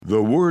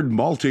The word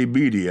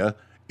multimedia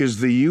is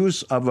the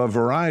use of a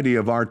variety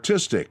of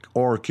artistic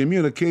or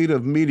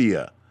communicative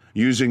media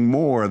using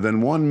more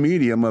than one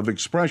medium of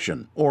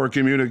expression or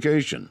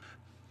communication.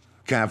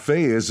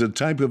 Cafe is a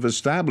type of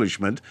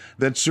establishment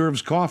that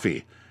serves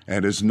coffee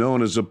and is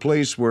known as a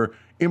place where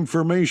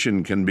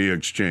information can be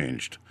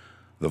exchanged.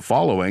 The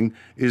following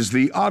is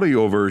the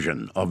audio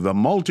version of the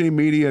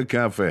Multimedia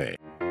Cafe.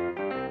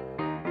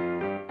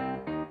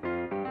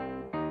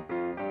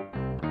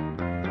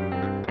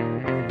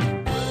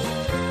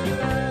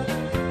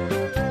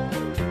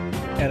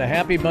 And a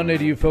happy Monday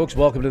to you folks.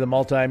 Welcome to the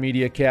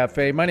Multimedia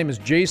Cafe. My name is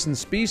Jason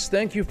Spees.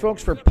 Thank you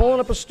folks for pulling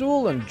up a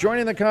stool and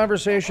joining the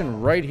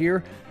conversation right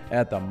here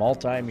at the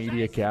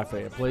Multimedia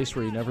Cafe, a place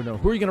where you never know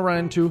who you're going to run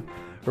into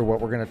or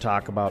what we're going to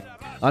talk about.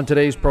 On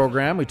today's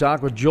program, we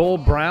talk with Joel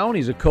Brown.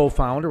 He's a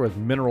co-founder with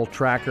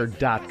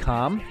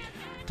mineraltracker.com.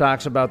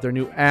 Talks about their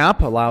new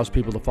app, allows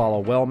people to follow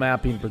well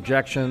mapping,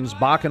 projections,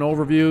 Bakken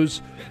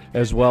overviews,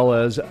 as well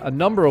as a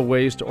number of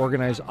ways to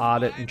organize,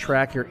 audit, and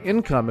track your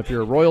income if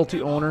you're a royalty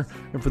owner.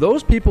 And for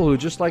those people who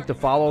just like to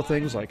follow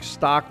things like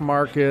stock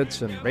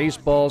markets and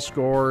baseball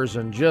scores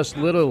and just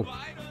little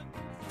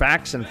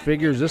facts and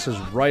figures, this is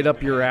right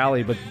up your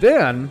alley. But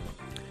then,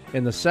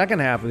 in the second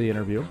half of the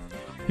interview,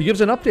 he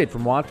gives an update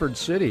from Watford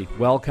City.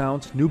 Well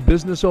counts, new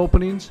business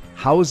openings,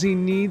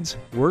 housing needs,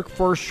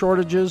 workforce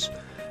shortages,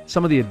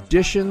 some of the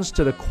additions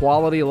to the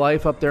quality of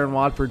life up there in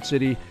Watford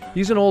City.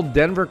 He's an old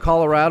Denver,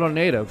 Colorado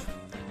native.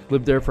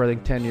 Lived there for, I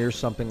think, 10 years,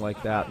 something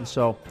like that. And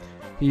so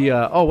he,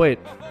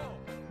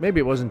 maybe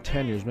it wasn't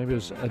 10 years. Maybe it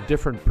was a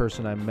different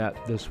person I met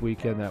this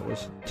weekend that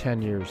was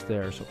 10 years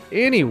there. So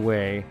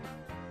anyway,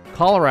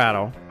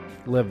 Colorado,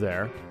 lived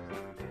there,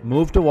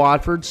 moved to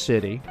Watford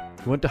City,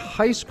 went to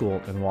high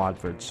school in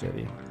Watford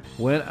City,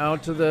 went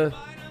out to the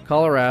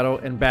Colorado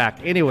and back.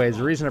 Anyways,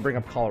 the reason I bring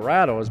up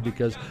Colorado is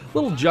because a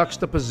little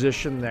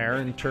juxtaposition there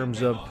in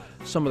terms of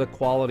some of the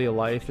quality of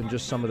life and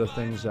just some of the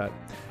things that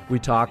we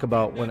talk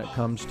about when it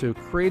comes to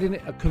creating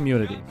a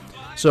community.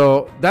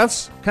 So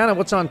that's kind of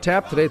what's on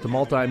tap today at the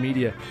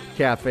Multimedia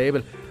Cafe.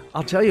 But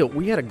I'll tell you,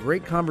 we had a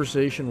great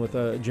conversation with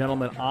a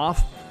gentleman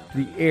off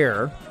the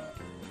air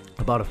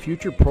about a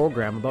future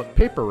program about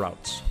paper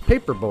routes,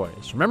 paper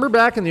boys. Remember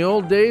back in the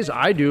old days?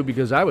 I do,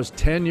 because I was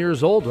 10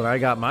 years old when I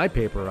got my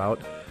paper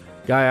route.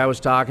 Guy I was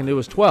talking to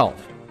was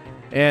 12.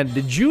 And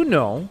did you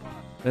know,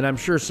 and I'm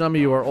sure some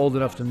of you are old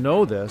enough to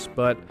know this,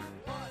 but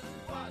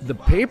the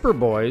paper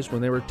boys,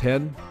 when they were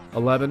 10,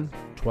 11,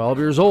 12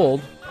 years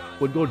old,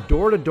 would go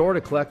door to door to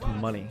collect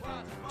money.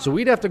 So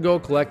we'd have to go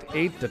collect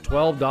 $8 to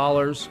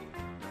 $12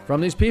 from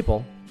these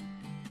people.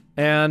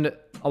 And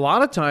a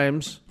lot of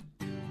times,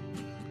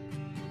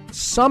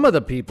 some of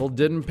the people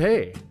didn't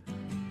pay.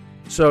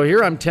 So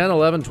here I'm 10,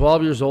 11,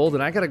 12 years old,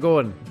 and I got to go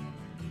and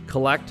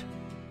collect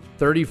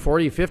 30,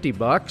 40, 50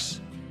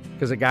 bucks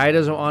because a guy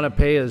doesn't want to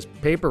pay his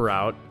paper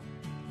route.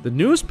 The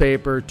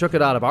newspaper took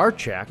it out of our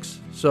checks.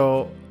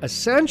 So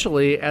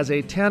essentially, as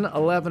a 10,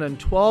 11, and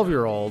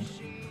 12-year-old,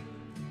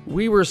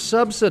 we were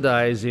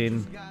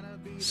subsidizing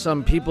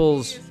some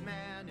people's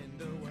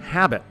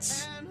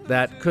habits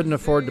that couldn't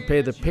afford to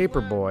pay the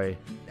paper boy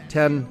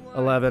 10,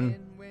 11,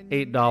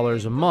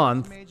 $8 a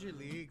month,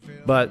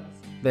 but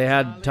they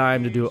had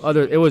time to do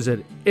other. It was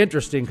an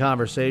interesting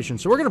conversation.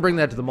 So we're going to bring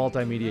that to the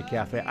Multimedia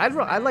Cafe.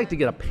 I'd like to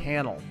get a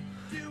panel.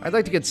 I'd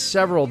like to get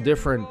several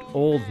different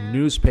old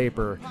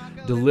newspaper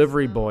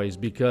delivery boys,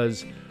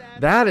 because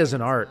that is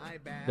an art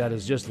that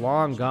is just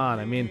long gone.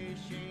 I mean,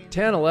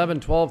 10,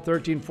 11, 12,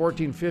 13,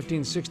 14,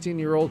 15,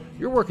 16-year-old,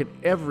 you're working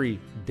every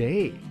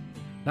day.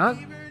 Not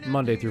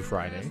Monday through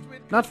Friday,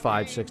 not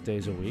 5-6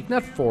 days a week,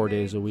 not 4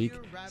 days a week,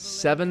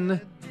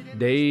 7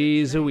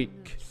 days a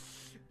week.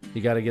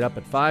 You got to get up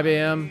at 5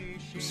 a.m.,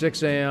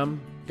 6 a.m.,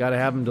 got to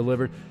have them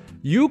delivered.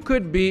 You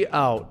could be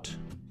out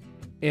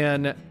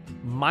in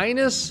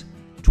minus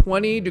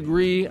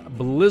 20-degree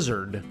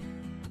blizzard.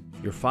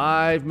 You're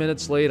 5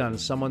 minutes late on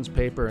someone's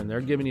paper, and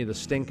they're giving you the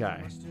stink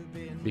eye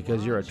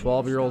because you're a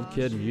 12-year-old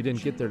kid and you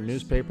didn't get their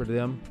newspaper to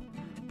them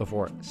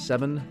before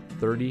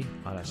 7:30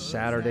 on a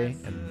Saturday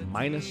and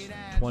minus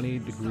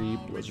 20-degree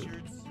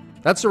blizzard.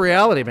 That's the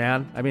reality,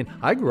 man. I mean,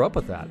 I grew up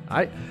with that.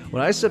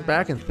 When I sit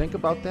back and think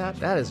about that,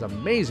 that is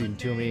amazing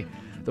to me,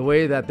 the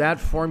way that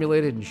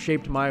formulated and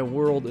shaped my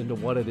world into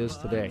what it is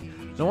today.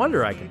 No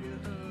wonder I can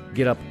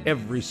get up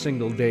every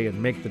single day and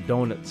make the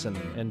donuts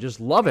and just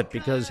love it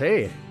because,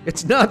 hey,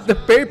 it's not the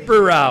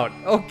paper route.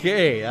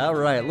 Okay, all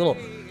right, little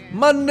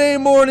Monday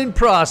morning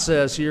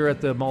process here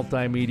at the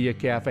Multimedia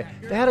Cafe.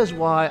 That is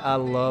why I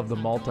love the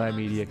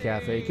Multimedia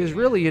Cafe, because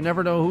really you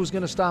never know who's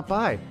going to stop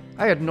by.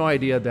 I had no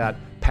idea that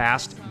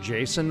past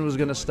Jason was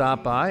going to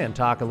stop by and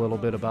talk a little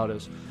bit about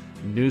his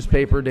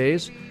newspaper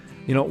days.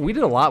 You know, we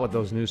did a lot with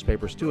those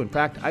newspapers too. In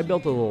fact, I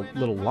built a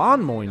little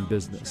lawn mowing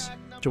business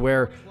to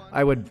where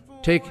I would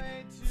take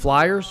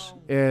flyers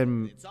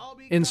and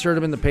insert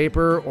them in the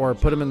paper or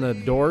put them in the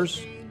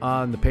doors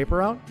on the paper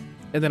route.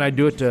 And then I'd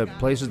do it to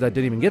places that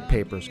didn't even get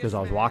papers because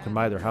I was walking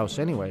by their house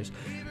anyways.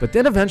 But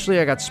then eventually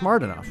I got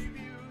smart enough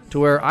to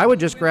where I would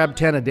just grab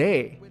 10 a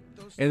day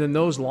And then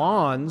those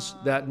lawns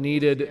that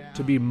needed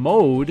to be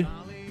mowed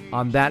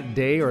on that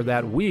day or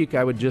that week,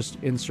 I would just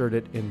insert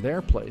it in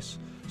their place.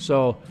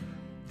 So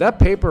that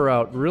paper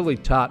route really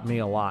taught me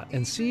a lot.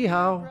 And see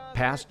how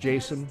past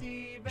Jason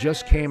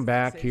just came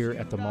back here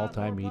at the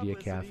Multimedia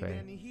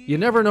Cafe. You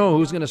never know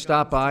who's going to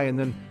stop by and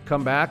then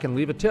come back and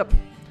leave a tip.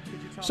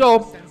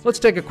 So let's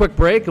take a quick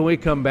break, and when we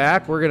come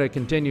back, we're going to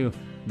continue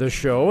the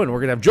show, and we're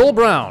going to have Joel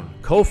Brown,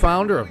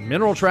 co-founder of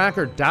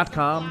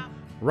MineralTracker.com,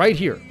 right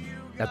here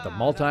at the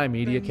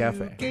Multimedia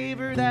Cafe. Gave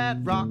her that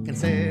rock and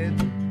said,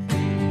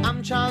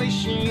 I'm Charlie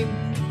Sheen.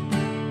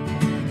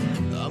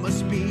 I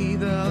must be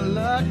the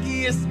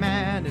luckiest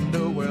man in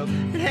the world.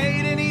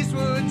 Hayden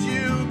Eastwood,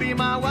 you be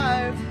my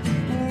wife.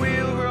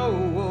 We'll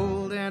grow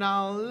old and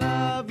I'll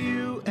love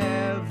you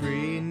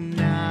every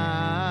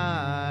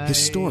night.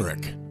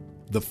 Historic.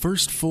 The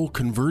first full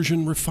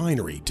conversion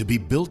refinery to be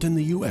built in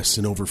the U.S.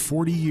 in over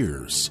 40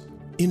 years.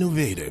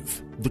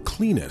 Innovative. The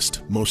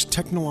cleanest, most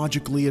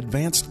technologically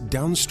advanced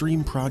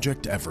downstream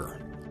project ever.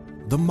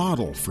 The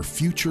model for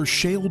future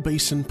shale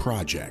basin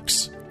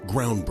projects.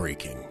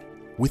 Groundbreaking.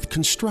 With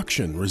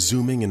construction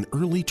resuming in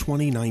early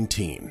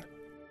 2019.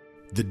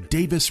 The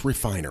Davis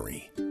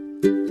Refinery.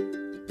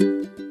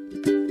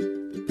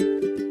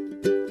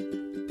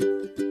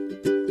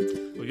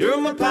 You're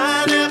my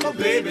pineapple,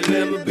 baby,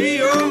 let me be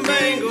your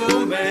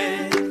mango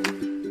man.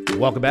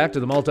 Welcome back to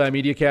the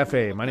Multimedia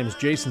Cafe. My name is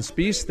Jason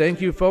Spees. Thank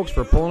you, folks,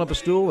 for pulling up a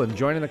stool and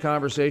joining the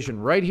conversation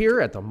right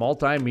here at the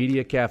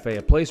Multimedia Cafe,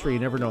 a place where you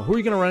never know who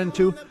you're going to run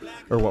into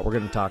or what we're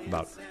going to talk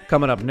about.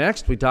 Coming up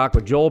next, we talk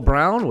with Joel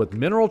Brown with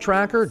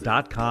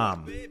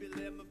MineralTracker.com.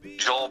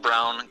 Joel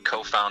Brown,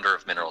 co-founder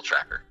of Mineral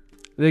Tracker.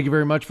 Thank you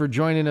very much for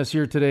joining us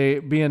here today.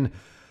 Being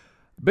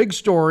big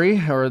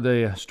story, or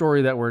the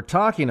story that we're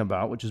talking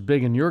about, which is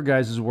big in your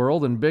guys'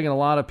 world and big in a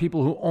lot of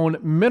people who own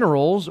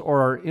minerals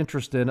or are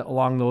interested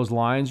along those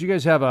lines. You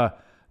guys have a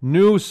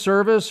new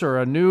service or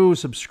a new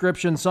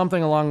subscription,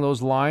 something along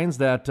those lines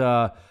that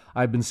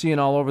I've been seeing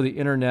all over the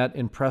internet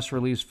in press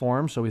release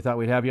form. So we thought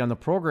we'd have you on the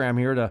program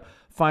here to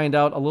find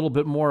out a little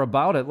bit more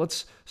about it.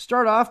 Let's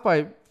start off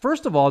by,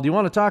 first of all, do you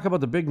want to talk about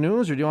the big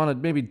news, or do you want to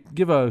maybe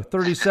give a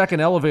 30-second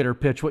elevator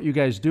pitch, what you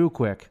guys do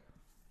quick?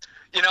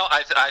 You know,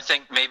 I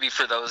think maybe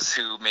for those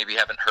who maybe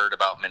haven't heard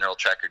about Mineral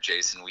Tracker,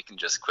 Jason, we can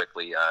just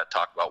quickly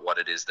talk about what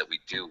it is that we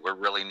do. We're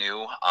really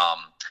new.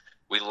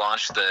 We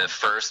launched the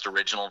first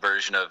original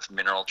version of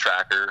Mineral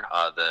Tracker,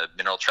 the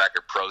Mineral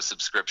Tracker Pro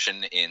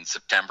subscription, in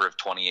September of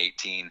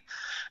 2018.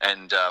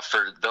 And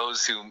for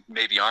those who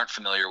maybe aren't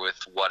familiar with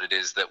what it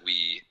is that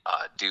we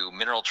do,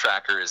 Mineral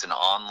Tracker is an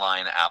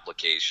online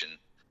application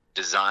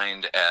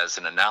designed as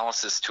an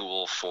analysis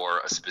tool for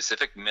a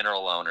specific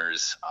mineral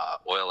owner's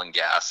oil and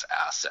gas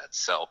assets.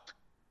 So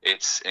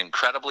it's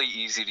incredibly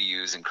easy to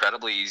use,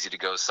 incredibly easy to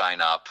go sign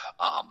up.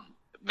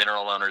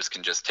 Mineral owners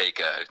can just take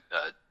a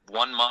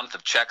 1 month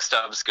of check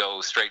stubs,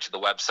 go straight to the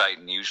website,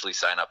 and usually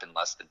sign up in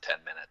less than 10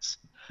 minutes.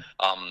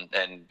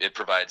 And it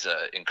provides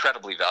an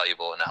incredibly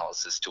valuable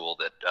analysis tool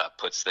that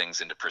puts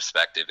things into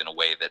perspective in a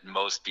way that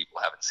most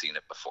people haven't seen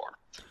it before.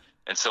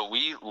 And so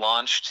we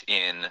launched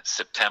in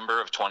September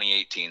of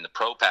 2018, the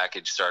Pro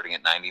package starting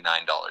at $99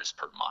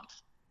 per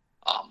month.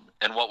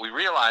 And what we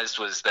realized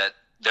was that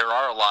there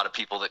are a lot of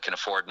people that can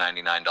afford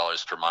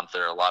 $99 per month.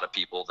 There are a lot of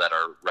people that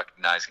are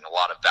recognizing a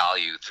lot of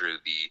value through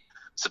the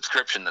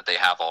subscription that they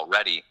have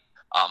already.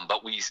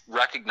 But we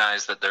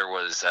recognized that there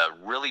was a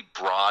really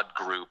broad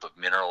group of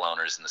mineral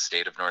owners in the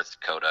state of North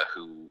Dakota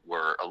who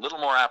were a little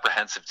more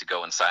apprehensive to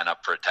go and sign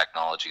up for a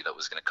technology that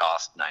was going to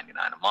cost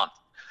 $99 a month.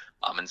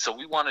 And so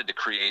we wanted to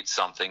create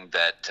something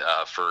that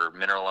for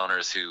mineral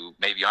owners who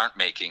maybe aren't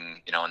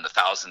making, in the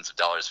thousands of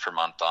dollars per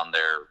month on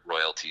their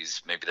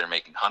royalties, maybe they're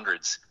making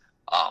hundreds,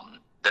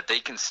 that they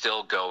can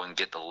still go and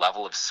get the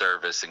level of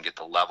service and get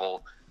the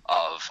level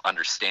of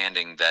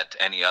understanding that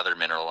any other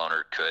mineral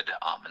owner could.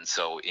 And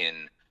so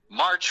in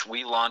March,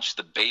 we launched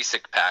the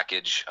basic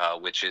package,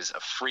 which is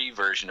a free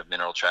version of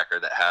Mineral Tracker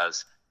that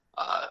has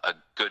a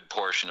good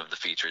portion of the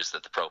features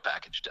that the Pro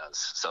package does.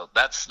 So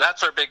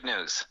that's our big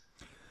news.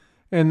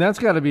 And that's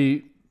got to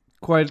be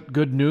quite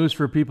good news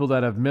for people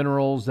that have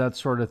minerals, that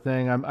sort of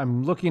thing.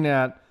 I'm looking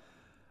at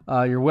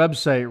your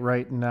website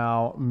right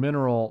now,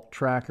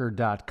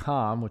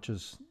 MineralTracker.com, which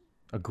is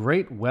a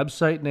great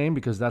website name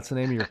because that's the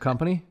name of your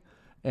company.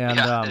 And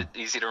yeah,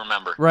 easy to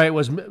remember. Right, it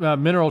was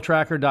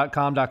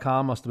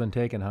MineralTracker.com must have been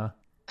taken, huh?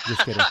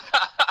 Just kidding.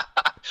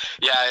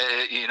 Yeah,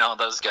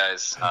 those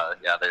guys,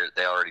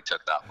 they already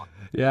took that one.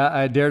 Yeah,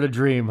 I dare to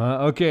dream,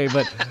 huh? Okay,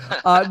 but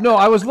no,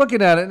 I was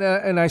looking at it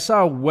and I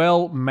saw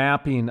well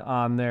mapping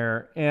on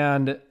there,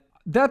 and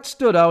that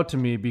stood out to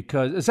me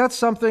because is that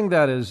something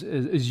that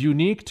is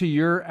unique to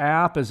your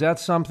app? Is that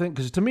something,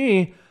 because to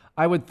me,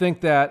 I would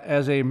think that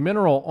as a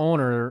mineral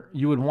owner,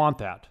 you would want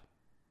that.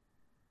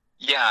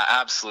 Yeah,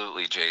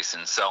 absolutely,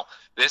 Jason. So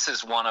this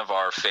is one of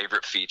our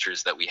favorite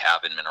features that we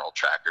have in Mineral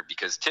Tracker,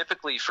 because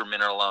typically for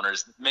mineral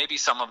owners, maybe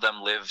some of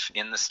them live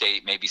in the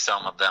state, maybe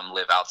some of them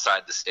live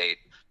outside the state.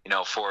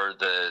 For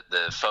the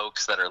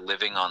folks that are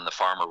living on the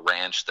farm or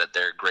ranch that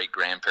their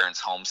great-grandparents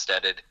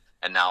homesteaded,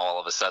 and now all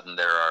of a sudden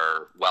there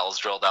are wells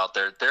drilled out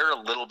there. They're a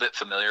little bit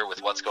familiar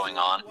with what's going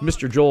on.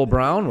 Mr. Joel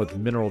Brown with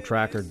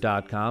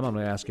MineralTracker.com. I'm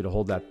going to ask you to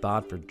hold that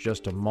thought for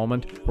just a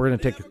moment. We're going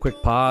to take a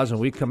quick pause, and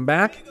when we come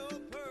back,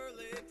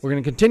 we're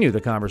going to continue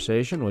the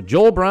conversation with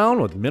Joel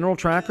Brown with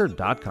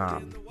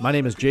MineralTracker.com. My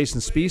name is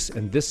Jason Spees,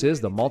 and this is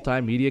the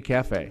Multimedia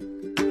Cafe.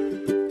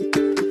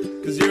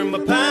 'Cause you're my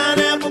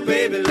pineapple,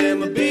 baby, let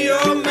me be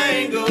your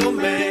mango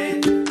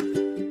man.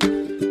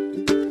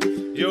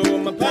 You're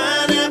my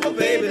pineapple,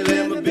 baby,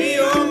 let me be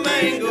your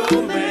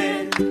mango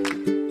man.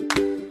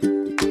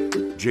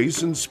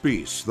 Jason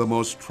Spees, the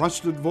most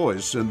trusted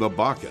voice in the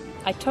Bakken.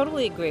 I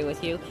totally agree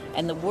with you,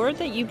 and the word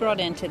that you brought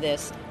into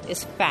this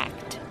is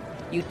fact.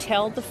 You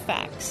tell the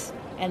facts,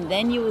 and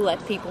then you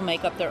let people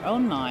make up their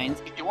own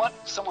minds. You want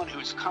someone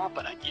who's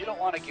competent. You don't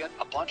want to get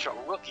a bunch of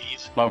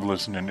rookies. Love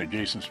listening to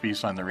Jason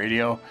Spees on the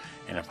radio,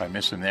 and if I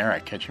miss him there, I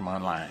catch him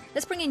online.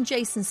 Let's bring in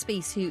Jason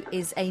Spees, who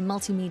is a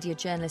multimedia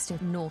journalist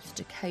in North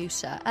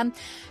Dakota.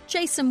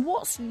 Jason,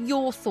 what's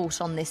your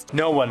thought on this?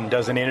 No one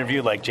does an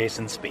interview like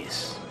Jason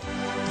Spees.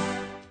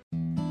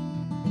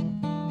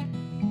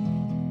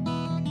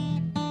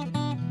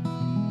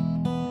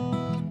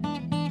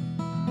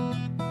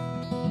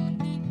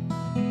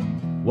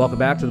 Welcome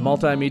back to the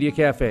Multimedia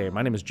Cafe.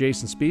 My name is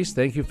Jason Spees.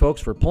 Thank you,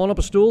 folks, for pulling up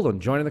a stool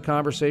and joining the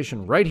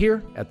conversation right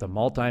here at the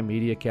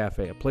Multimedia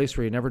Cafe, a place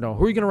where you never know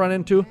who you're going to run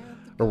into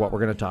or what we're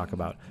going to talk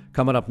about.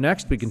 Coming up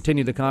next, we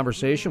continue the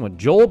conversation with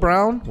Joel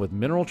Brown with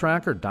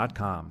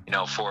MineralTracker.com. You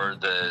know, for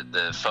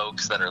the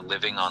folks that are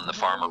living on the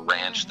farm or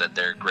ranch that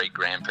their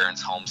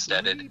great-grandparents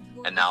homesteaded,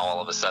 and now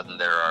all of a sudden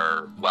there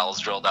are wells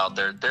drilled out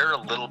there, they're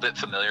a little bit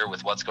familiar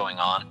with what's going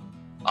on.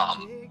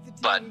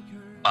 But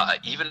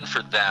even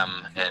for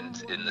them,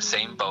 and in the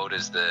same boat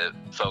as the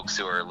folks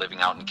who are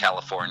living out in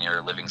California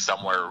or living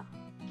somewhere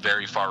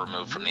very far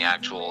removed from the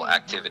actual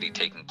activity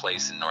taking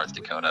place in North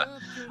Dakota,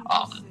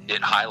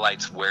 it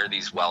highlights where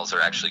these wells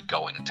are actually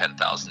going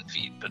 10,000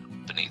 feet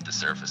beneath the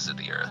surface of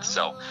the earth.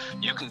 So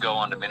you can go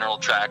onto Mineral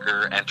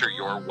Tracker, enter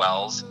your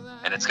wells,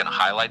 and it's going to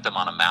highlight them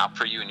on a map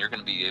for you, and you're going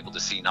to be able to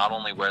see not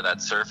only where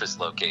that surface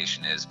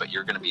location is, but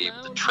you're going to be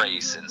able to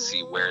trace and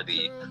see where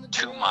the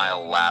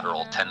 2-mile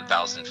lateral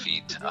 10,000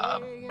 feet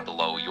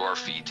below your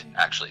feet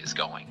actually is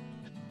going.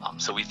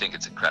 So we think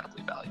it's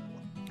incredibly valuable.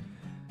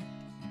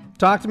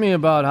 Talk to me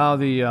about how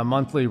the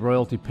monthly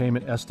royalty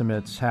payment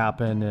estimates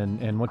happen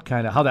and what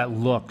kind of how that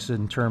looks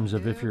in terms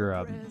of if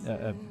you're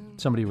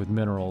somebody with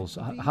minerals.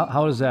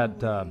 How does that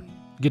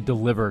get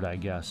delivered, I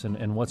guess,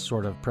 and what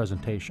sort of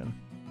presentation?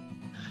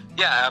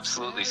 Yeah,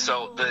 absolutely.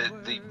 So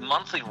the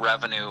monthly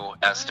revenue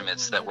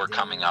estimates that we're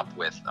coming up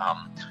with,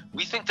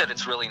 we think that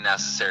it's really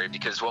necessary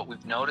because what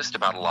we've noticed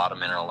about a lot of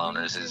mineral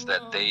owners is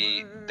that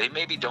they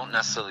maybe don't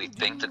necessarily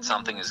think that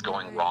something is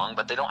going wrong,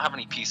 but they don't have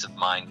any peace of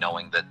mind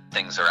knowing that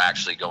things are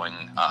actually going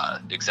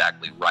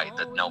exactly right,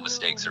 that no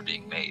mistakes are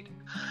being made.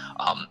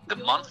 The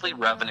monthly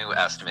revenue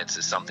estimates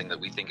is something that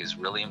we think is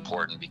really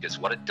important because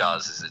what it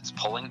does is it's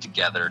pulling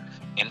together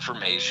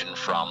information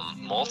from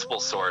multiple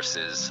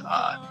sources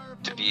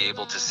to be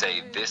able to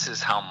say this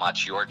is how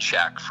much your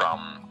check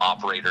from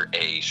operator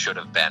A should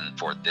have been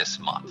for this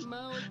month.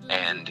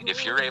 And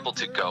if you're able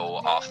to go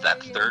off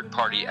that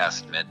third-party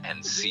estimate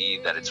and see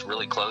that it's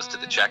really close to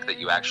the check that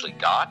you actually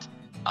got,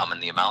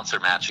 and the amounts are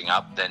matching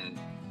up, then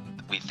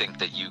we think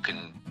that you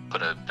can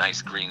put a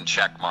nice green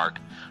check mark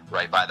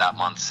right by that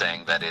month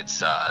saying that it's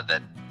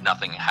that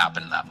nothing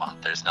happened that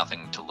month. There's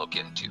nothing to look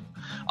into.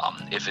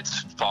 If it's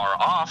far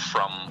off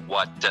from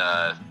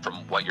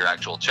what your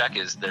actual check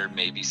is, there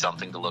may be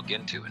something to look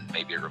into, and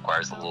maybe it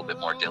requires a little bit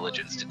more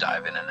diligence to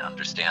dive in and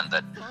understand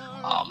that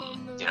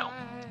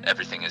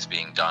everything is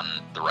being done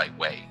the right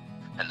way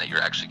and that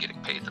you're actually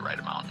getting paid the right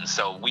amount. And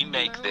so we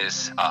make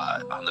this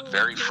on the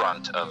very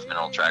front of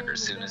Mineral Tracker.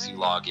 As soon as you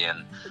log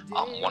in,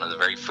 one of the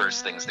very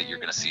first things that you're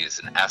going to see is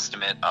an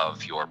estimate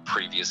of your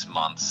previous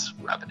month's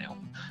revenue.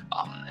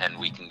 And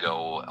we can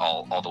go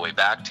all the way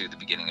back to the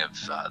beginning of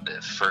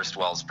the first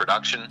well's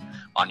production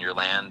on your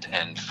land.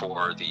 And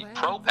for the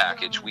Pro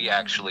package, we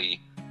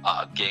actually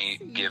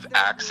give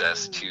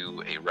access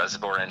to a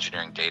reservoir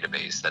engineering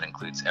database that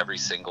includes every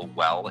single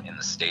well in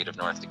the state of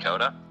North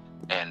Dakota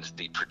and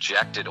the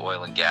projected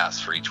oil and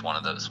gas for each one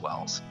of those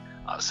wells.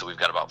 So we've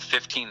got about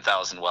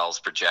 15,000 wells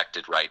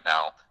projected right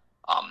now,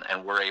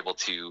 and we're able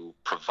to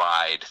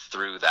provide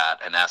through that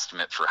an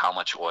estimate for how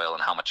much oil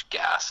and how much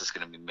gas is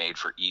going to be made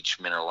for each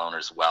mineral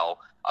owner's well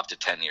up to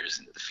 10 years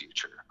into the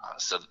future.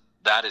 So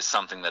that is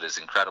something that is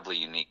incredibly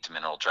unique to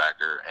Mineral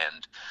Tracker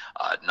and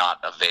not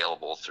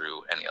available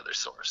through any other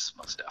source,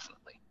 most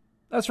definitely.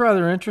 That's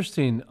rather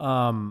interesting.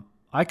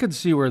 I could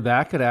see where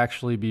that could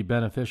actually be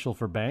beneficial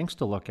for banks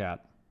to look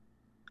at.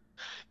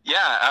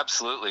 Yeah,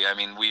 absolutely.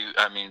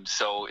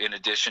 So in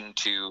addition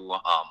to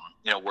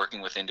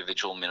working with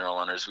individual mineral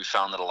owners, we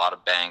found that a lot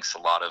of banks, a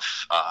lot of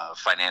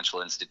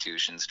financial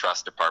institutions,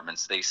 trust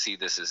departments, they see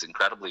this as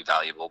incredibly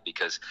valuable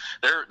because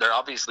they're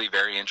obviously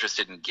very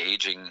interested in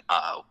gauging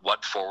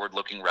what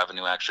forward-looking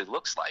revenue actually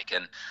looks like.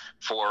 And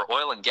for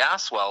oil and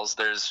gas wells,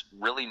 there's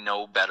really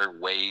no better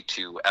way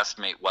to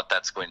estimate what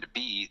that's going to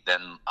be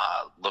than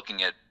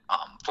looking at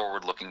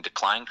forward-looking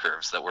decline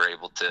curves that we're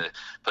able to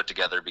put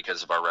together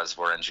because of our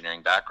reservoir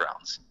engineering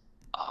backgrounds.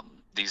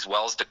 These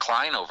wells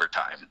decline over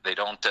time. They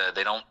don't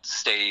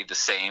stay the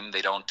same.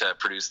 They don't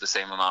produce the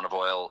same amount of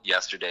oil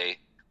yesterday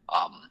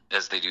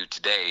as they do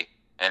today.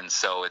 And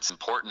so it's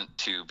important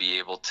to be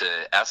able to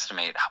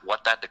estimate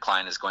what that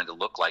decline is going to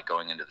look like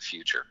going into the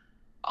future.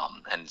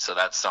 And so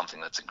that's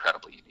something that's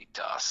incredibly unique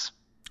to us.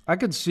 I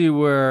could see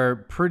where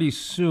pretty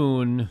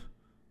soon,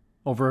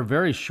 over a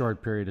very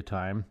short period of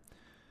time,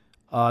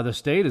 the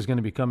state is going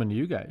to be coming to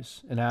you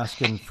guys and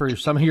asking for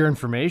some of your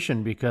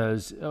information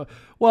because,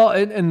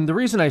 and the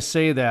reason I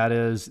say that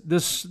is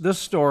this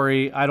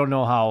story, I don't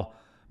know how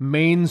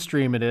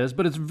mainstream it is,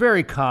 but it's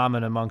very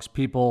common amongst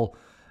people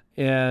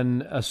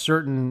in a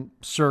certain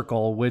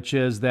circle, which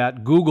is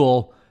that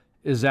Google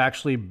is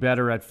actually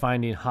better at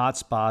finding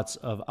hotspots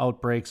of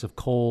outbreaks of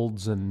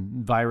colds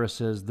and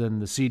viruses than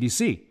the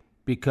CDC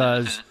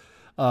because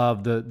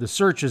of the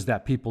searches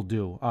that people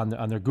do on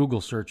their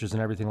Google searches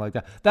and everything like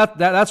that.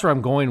 That's where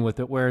I'm going with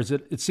it. Whereas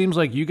it seems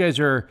like you guys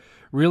are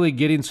really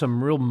getting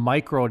some real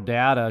micro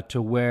data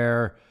to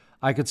where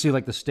I could see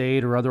like the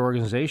state or other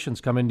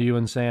organizations coming to you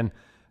and saying,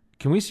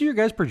 "Can we see your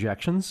guys'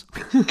 projections?"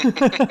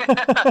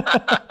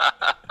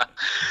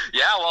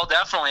 Yeah, well,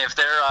 definitely. If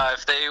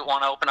they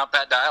want to open up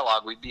that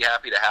dialogue, we'd be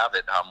happy to have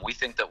it. We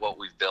think that what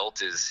we've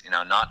built is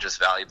not just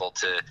valuable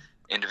to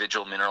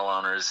individual mineral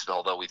owners,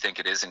 although we think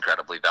it is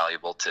incredibly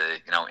valuable to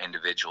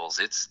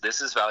individuals. This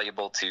is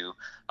valuable to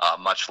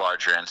much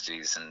larger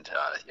entities, and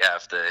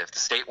if the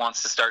state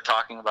wants to start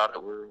talking about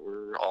it,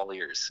 we're all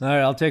ears. All right,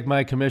 I'll take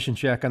my commission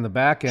check on the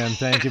back end.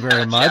 Thank you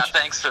very much. Yeah,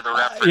 thanks for the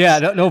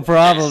reference. No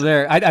problem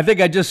there. I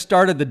think I just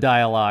started the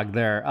dialogue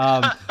there.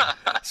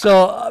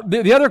 So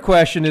the other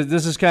question is,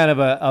 this is kind of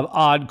an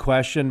odd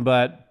question,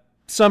 but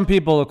some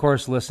people, of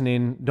course,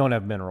 listening don't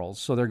have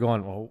minerals, so they're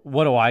going, well,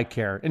 what do I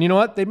care? And you know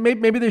what?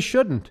 Maybe they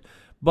shouldn't.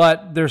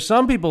 But there's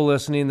some people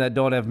listening that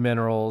don't have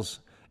minerals,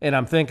 and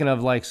I'm thinking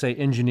of, like, say,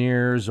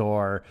 engineers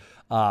or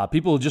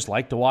people who just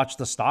like to watch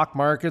the stock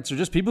markets or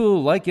just people who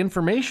like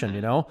information,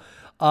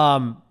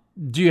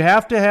 Do you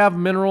have to have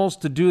minerals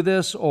to do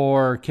this,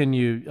 or can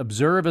you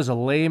observe as a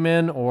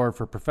layman or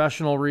for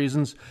professional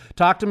reasons?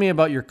 Talk to me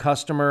about your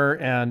customer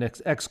and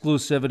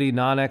exclusivity,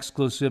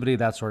 non-exclusivity,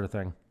 that sort of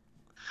thing.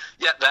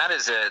 Yeah,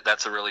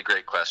 that's a really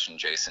great question,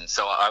 Jason.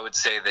 So I would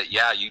say that,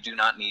 you do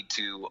not need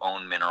to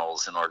own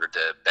minerals in order to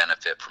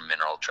benefit from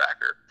Mineral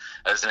Tracker.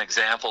 As an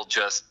example,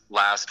 just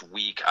last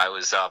week, I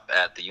was up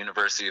at the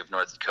University of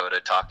North Dakota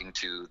talking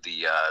to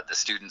the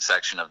student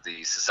section of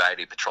the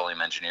Society of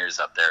Petroleum Engineers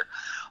up there.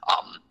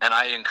 And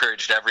I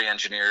encouraged every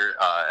engineer,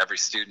 every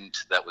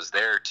student that was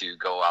there to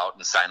go out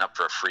and sign up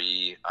for a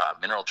free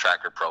Mineral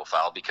Tracker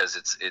profile because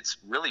it's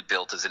really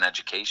built as an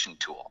education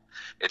tool.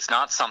 It's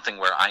not something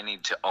where I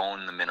need to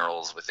own the minerals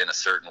within a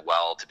certain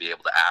well to be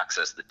able to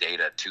access the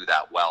data to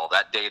that well.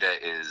 That data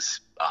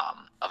is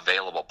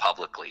available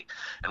publicly.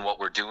 And what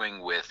we're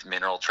doing with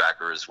Mineral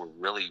Tracker is we're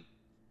really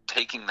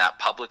taking that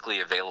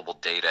publicly available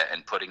data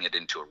and putting it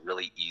into a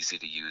really easy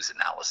to use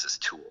analysis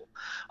tool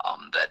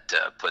that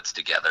puts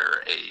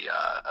together a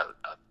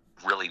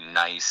really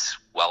nice,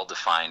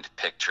 well-defined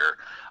picture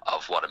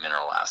of what a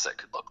mineral asset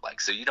could look like.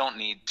 So you don't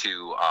need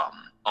to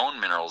own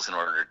minerals in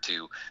order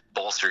to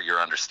bolster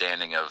your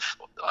understanding of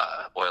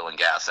oil and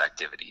gas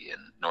activity in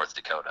North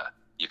Dakota.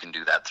 You can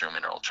do that through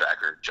Mineral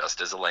Tracker just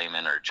as a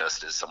layman or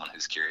just as someone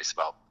who's curious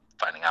about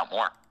finding out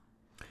more.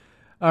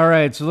 All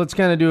right, so let's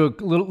kind of do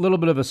a little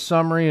bit of a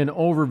summary and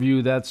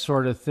overview, that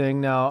sort of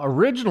thing. Now,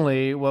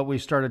 originally, what we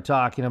started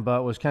talking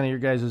about was kind of your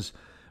guys'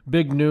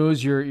 big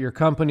news, your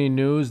company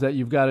news, that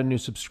you've got a new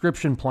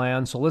subscription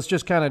plan. So let's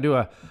just kind of do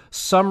a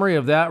summary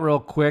of that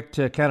real quick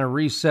to kind of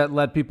reset,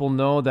 let people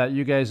know that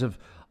you guys have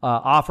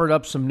offered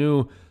up some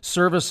new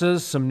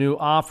services, some new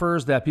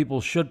offers that people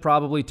should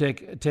probably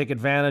take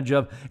advantage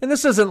of. And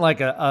this isn't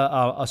like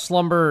a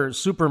slumber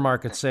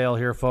supermarket sale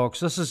here, folks.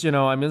 This is,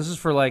 this is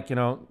for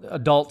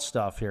adult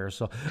stuff here.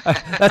 So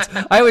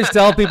I always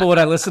tell people when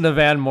I listen to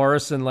Van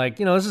Morrison,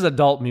 this is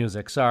adult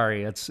music.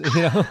 Sorry. It's,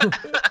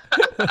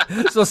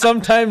 so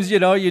sometimes,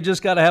 you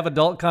just got to have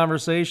adult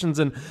conversations,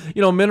 and,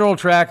 Mineral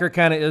Tracker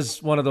kind of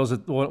is one of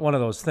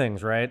those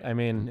things, right? I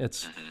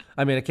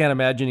can't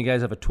imagine you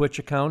guys have a Twitch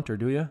account, or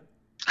do you?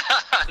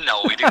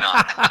 No, we do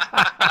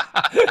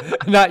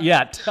not. Not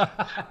yet. All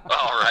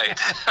right.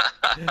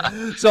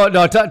 So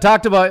no,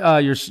 talked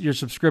about your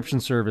subscription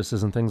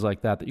services and things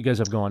like that you guys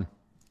have going.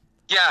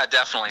 Yeah,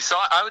 definitely. So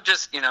I would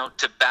just,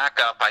 to back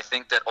up, I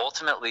think that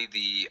ultimately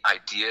the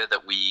idea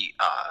that we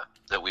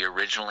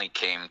originally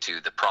came to,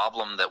 the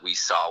problem that we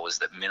saw was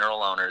that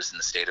mineral owners in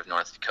the state of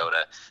North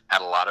Dakota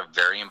had a lot of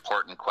very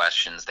important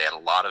questions. They had a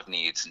lot of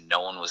needs, and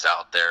no one was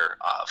out there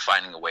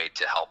finding a way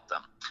to help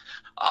them.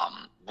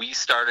 We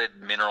started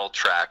Mineral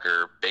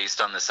Tracker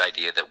based on this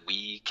idea that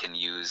we can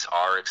use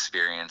our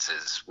experience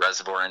as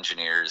reservoir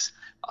engineers,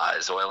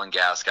 as oil and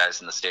gas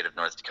guys in the state of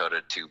North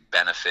Dakota to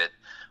benefit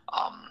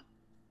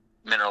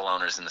mineral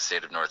owners in the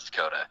state of North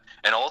Dakota.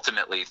 And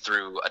ultimately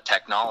through a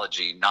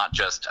technology, not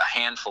just a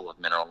handful of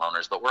mineral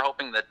owners, but we're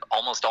hoping that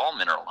almost all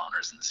mineral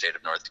owners in the state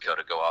of North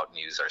Dakota go out and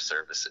use our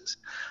services.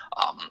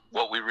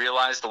 What we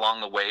realized along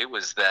the way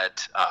was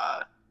that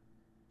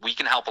we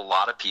can help a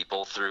lot of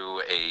people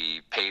through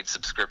a paid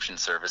subscription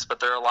service, but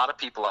there are a lot of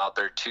people out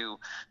there too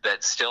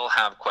that still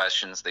have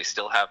questions, they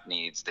still have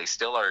needs, they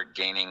still are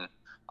gaining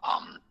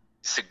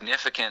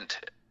significant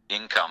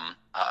income,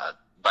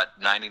 but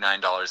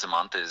 $99 a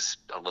month is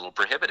a little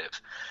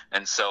prohibitive.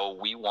 And so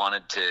we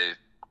wanted to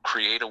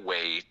create a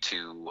way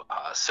to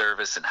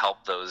service and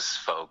help those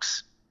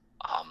folks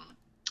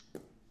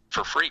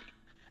for free.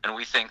 And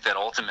we think that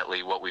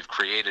ultimately what we've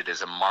created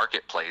is a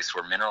marketplace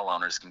where mineral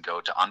owners can go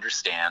to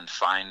understand,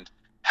 find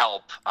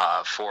help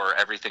for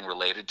everything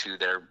related to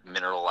their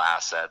mineral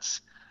assets.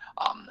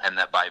 And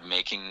that by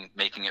making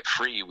it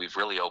free, we've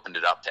really opened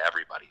it up to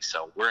everybody.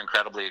 So we're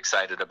incredibly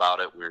excited about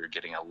it. We're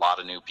getting a lot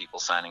of new people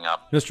signing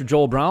up. Mr.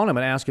 Joel Brown, I'm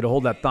going to ask you to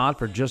hold that thought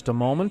for just a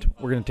moment.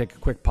 We're going to take a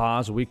quick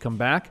pause. When we come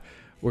back,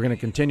 we're going to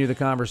continue the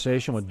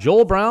conversation with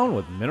Joel Brown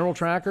with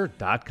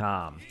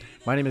MineralTracker.com.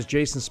 My name is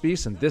Jason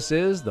Spees, and this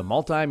is the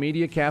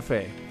MultiMedia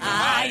Cafe.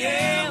 I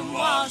am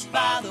washed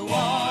by the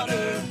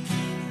water,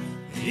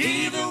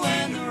 even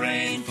when the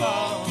rain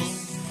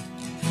falls,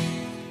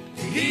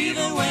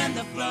 even when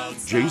the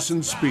floats.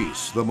 Jason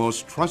Spees, the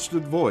most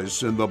trusted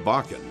voice in the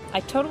Bakken. I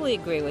totally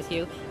agree with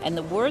you, and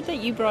the word that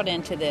you brought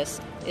into this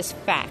is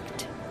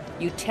fact.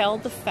 You tell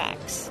the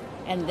facts,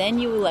 and then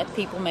you let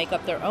people make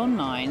up their own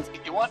minds.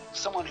 You want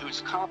someone who's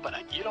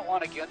competent. You don't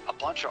want to get a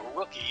bunch of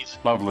rookies.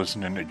 Love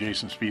listening to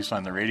Jason Spees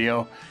on the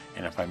radio,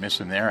 and if I miss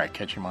him there, I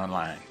catch him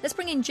online. Let's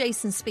bring in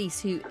Jason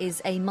Spees, who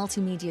is a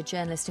multimedia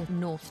journalist in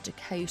North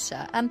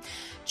Dakota.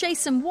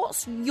 Jason,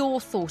 what's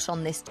your thought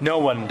on this? No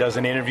one does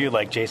an interview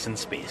like Jason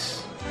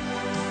Spees.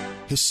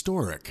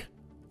 Historic.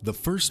 The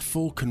first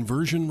full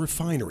conversion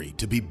refinery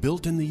to be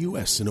built in the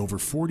U.S. in over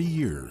 40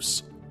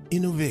 years.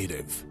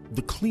 Innovative.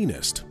 The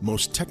cleanest,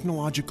 most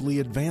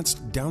technologically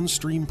advanced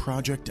downstream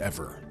project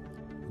ever.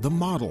 The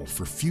model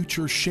for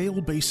future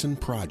shale basin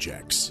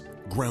projects.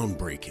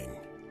 Groundbreaking.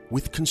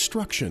 With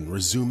construction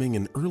resuming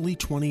in early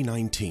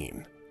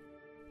 2019.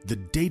 The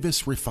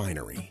Davis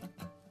Refinery.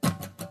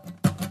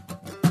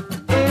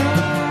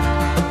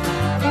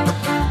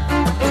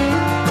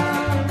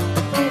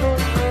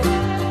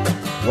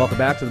 Welcome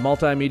back to the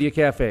Multimedia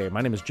Cafe. My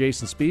name is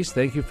Jason Spees.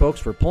 Thank you, folks,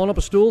 for pulling up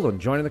a stool and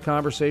joining the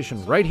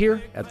conversation right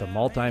here at the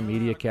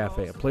Multimedia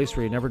Cafe, a place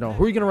where you never know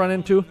who you're going to run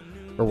into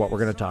or what we're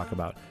going to talk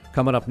about.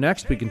 Coming up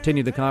next, we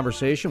continue the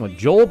conversation with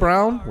Joel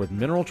Brown with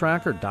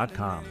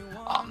MineralTracker.com.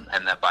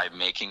 And that by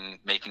making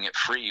it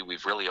free,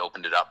 we've really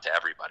opened it up to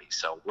everybody.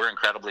 So we're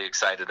incredibly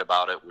excited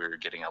about it. We're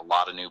getting a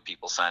lot of new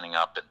people signing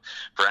up. And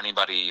for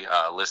anybody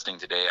listening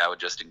today, I would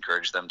just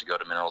encourage them to go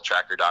to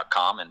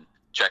MineralTracker.com and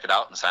check it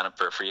out and sign up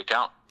for a free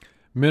account.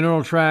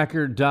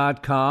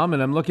 MineralTracker.com,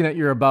 and I'm looking at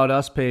your About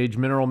Us page,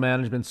 Mineral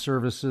Management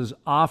Services,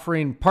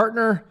 offering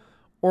partner,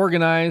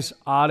 organize,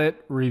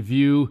 audit,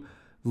 review,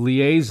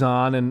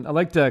 liaison. And I'd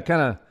like to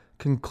kind of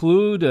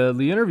conclude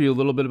the interview a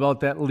little bit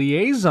about that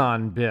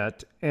liaison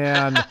bit.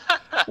 And,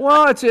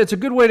 well, it's a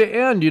good way to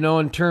end,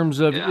 in terms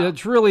of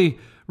it's really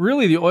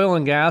the oil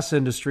and gas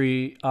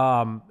industry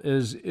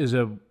is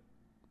a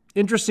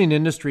interesting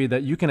industry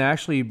that you can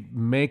actually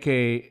make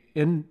a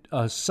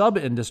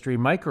sub-industry,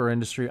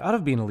 micro-industry out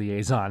of being a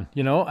liaison,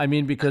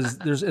 because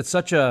it's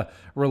such a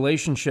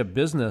relationship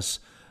business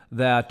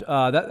that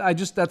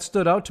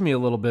stood out to me a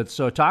little bit.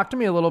 So talk to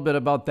me a little bit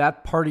about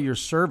that part of your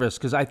service,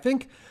 because I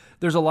think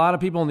there's a lot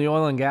of people in the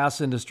oil and gas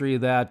industry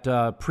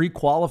that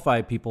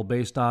pre-qualify people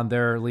based on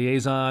their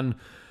liaison,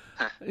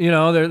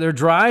 their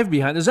drive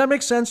behind. Does that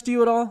make sense to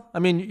you at all? I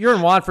mean, you're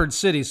in Watford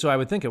City, so I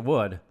would think it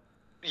would.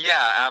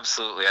 Yeah,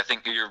 absolutely. I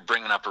think you're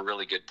bringing up a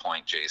really good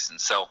point, Jason.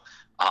 So,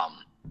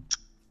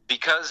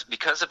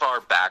 because of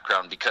our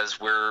background, because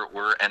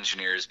we're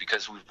engineers,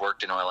 because we've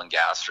worked in oil and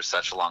gas for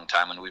such a long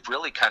time, and we've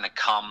really kind of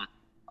come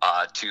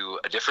to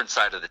a different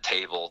side of the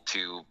table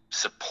to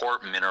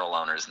support mineral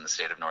owners in the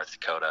state of North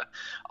Dakota.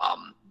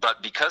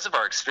 But because of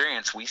our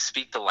experience, we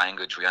speak the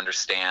language. We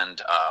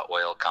understand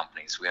oil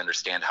companies. We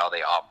understand how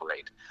they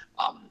operate.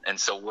 And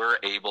so we're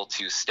able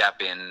to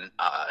step in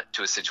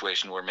to a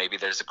situation where maybe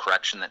there's a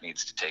correction that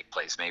needs to take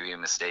place. Maybe a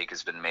mistake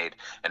has been made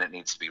and it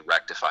needs to be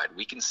rectified.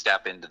 We can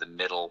step into the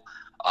middle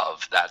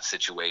of that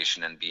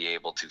situation and be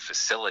able to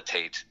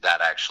facilitate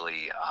that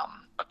actually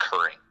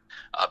occurring.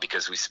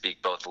 Because we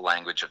speak both the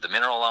language of the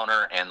mineral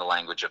owner and the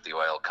language of the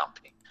oil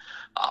company.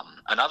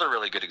 Another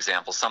really good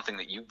example, something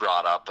that you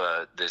brought up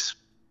this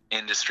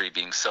industry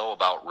being so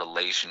about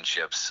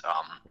relationships,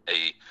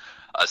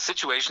 a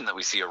situation that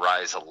we see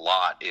arise a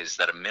lot is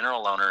that a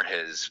mineral owner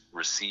has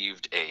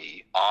received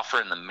a offer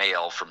in the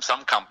mail from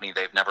some company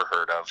they've never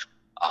heard of,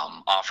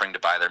 offering to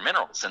buy their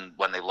minerals. And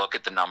when they look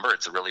at the number,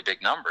 it's a really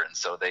big number. And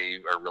so they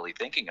are really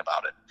thinking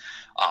about it.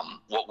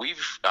 What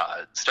we've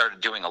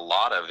started doing a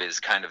lot of is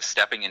kind of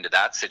stepping into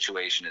that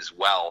situation as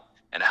well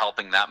and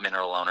helping that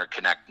mineral owner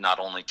connect not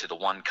only to the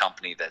one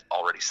company that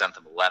already sent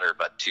them a letter,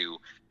 but to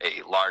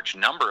a large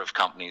number of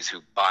companies who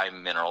buy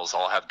minerals,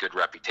 all have good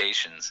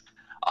reputations,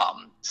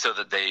 so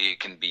that they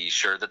can be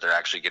sure that they're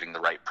actually getting the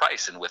right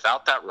price. And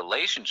without that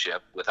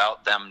relationship,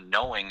 without them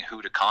knowing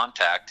who to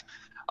contact,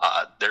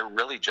 they're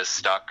really just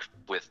stuck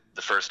with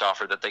the first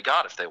offer that they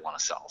got if they want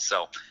to sell.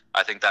 So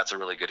I think that's a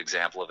really good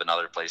example of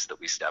another place that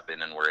we step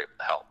in and we're able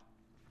to help.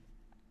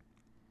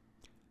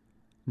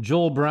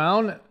 Joel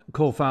Brown,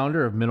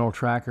 co-founder of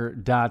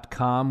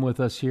MineralTracker.com, with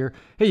us here.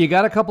 Hey, you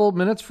got a couple of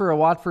minutes for a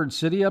Watford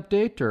City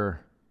update,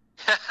 or?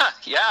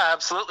 Yeah,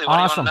 absolutely. What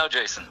Awesome. do you want to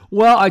know, Jason?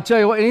 Well, I tell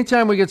you what,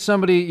 anytime we get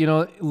somebody,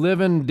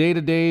 living day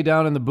to day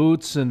down in the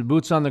boots and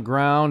boots on the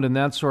ground and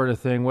that sort of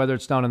thing, whether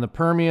it's down in the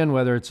Permian,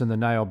 whether it's in the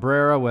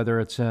Niobrara, whether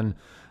it's in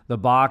the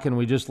Bakken,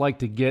 we just like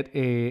to get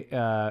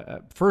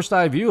a first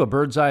eye view, a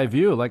bird's eye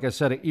view. Like I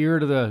said, an ear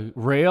to the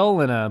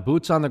rail and a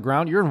boots on the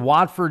ground. You're in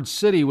Watford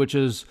City, which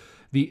is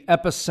the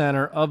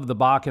epicenter of the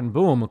Bakken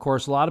boom. Of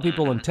course, a lot of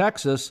people in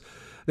Texas,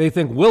 they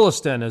think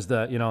Williston is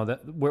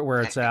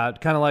where it's at,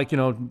 kind of like,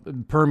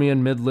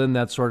 Permian, Midland,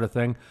 that sort of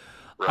thing.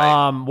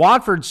 Right.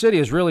 Watford City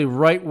is really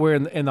right where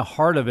in the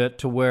heart of it,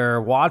 to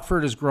where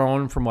Watford has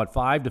grown from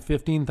 5 to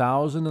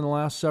 15,000 in the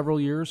last several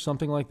years,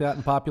 something like that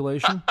in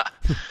population.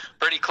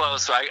 Pretty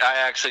close.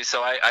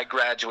 I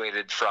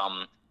graduated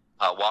from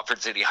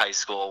Watford City High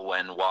School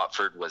when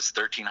Watford was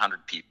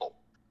 1,300 people.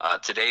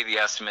 Today, the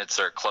estimates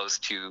are close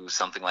to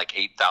something like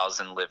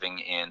 8,000 living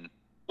in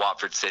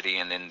Watford City,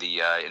 and in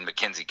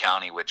McKenzie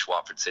County, which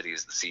Watford City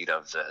is the seat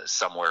of,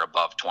 somewhere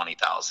above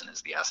 20,000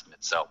 is the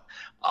estimate. So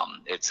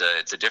it's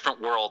a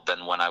different world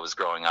than when I was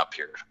growing up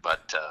here.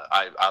 But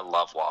I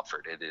love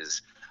Watford. It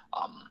is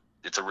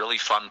it's a really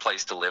fun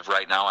place to live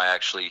right now. I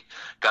actually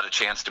got a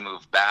chance to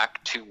move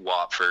back to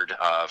Watford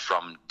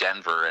from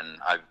Denver, and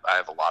I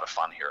have a lot of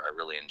fun here. I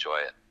really enjoy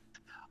it.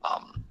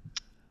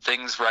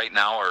 Things right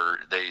now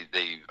they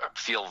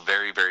feel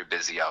very, very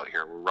busy out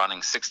here. We're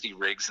running 60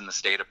 rigs in the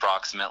state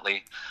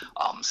approximately.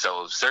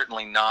 So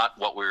certainly not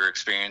what we were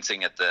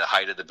experiencing at the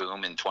height of the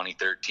boom in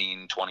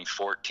 2013,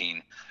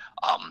 2014.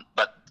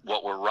 But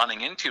what we're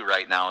running into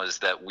right now is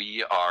that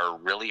we are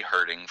really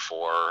hurting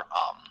for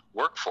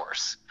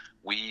workforce.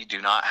 We do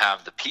not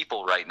have the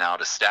people right now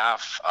to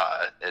staff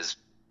as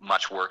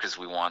much work as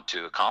we want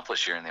to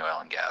accomplish here in the oil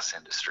and gas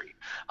industry.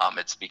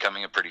 It's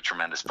becoming a pretty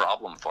tremendous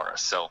problem for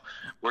us. So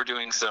we're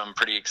doing some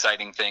pretty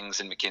exciting things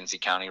in McKenzie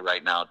County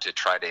right now to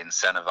try to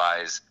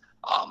incentivize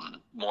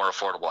more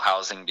affordable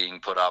housing being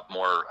put up,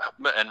 more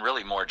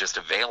just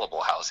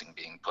available housing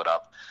being put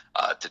up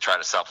to try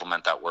to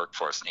supplement that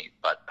workforce need.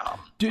 But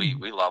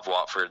we love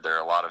Watford. There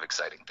are a lot of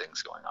exciting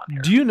things going on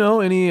here. Do you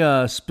know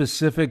any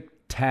specific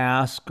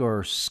task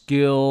or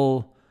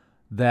skill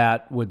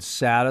that would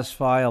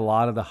satisfy a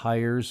lot of the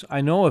hires? I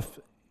know if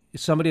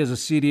somebody has a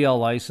CDL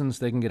license,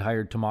 they can get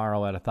hired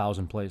tomorrow at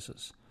 1,000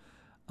 places.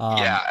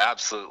 Yeah,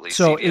 absolutely.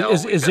 So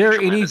CDL, is there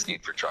any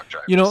need for truck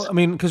drivers?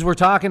 Because we're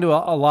talking to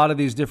a lot of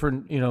these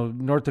different,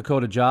 North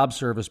Dakota job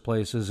service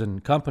places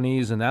and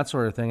companies and that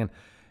sort of thing, and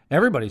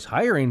everybody's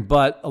hiring,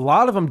 but a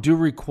lot of them do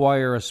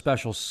require a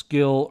special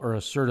skill or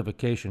a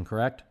certification,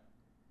 correct?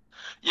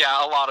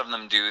 Yeah, a lot of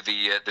them do.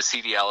 The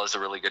CDL is a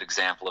really good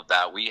example of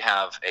that. We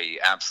have a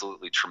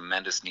absolutely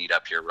tremendous need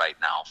up here right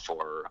now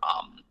for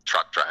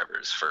truck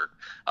drivers, for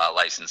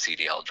licensed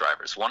CDL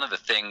drivers. One of the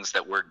things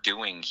that we're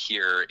doing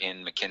here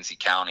in McKenzie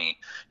County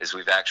is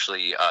we've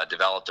actually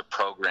developed a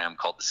program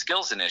called the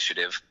Skills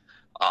Initiative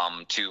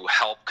to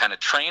help kind of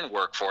train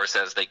workforce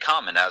as they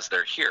come and as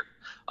they're here.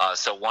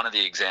 So one of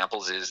the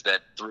examples is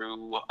that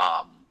through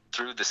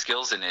the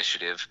Skills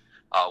Initiative,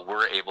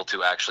 we're able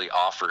to actually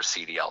offer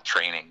CDL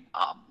training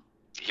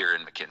here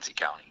in McKenzie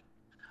County.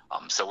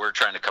 So we're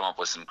trying to come up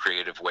with some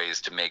creative ways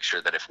to make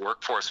sure that if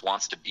workforce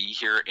wants to be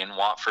here in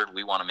Watford,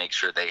 we want to make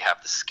sure they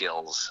have the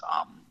skills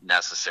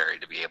necessary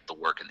to be able to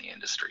work in the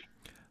industry.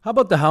 How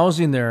about the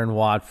housing there in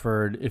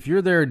Watford? If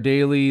you're there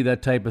daily,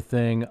 that type of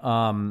thing.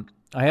 I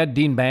had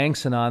Dean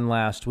Bankson on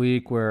last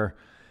week, where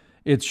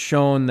it's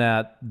shown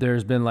that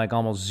there's been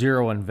almost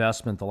zero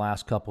investment the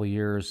last couple of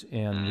years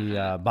in the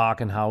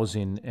Bakken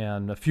housing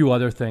and a few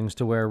other things,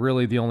 to where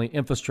really the only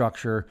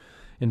infrastructure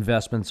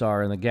investments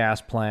are in the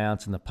gas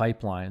plants and the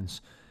pipelines.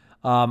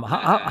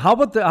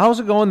 How's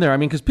it going there?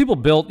 Because people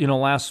built,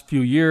 last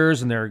few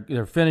years, and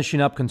they're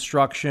finishing up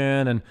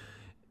construction,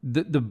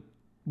 and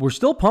we're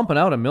still pumping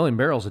out 1 million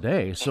barrels a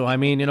day. So,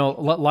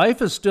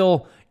 life is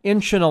still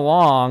inching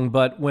along,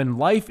 but when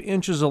life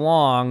inches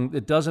along,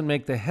 it doesn't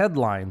make the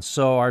headlines.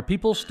 So are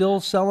people still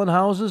selling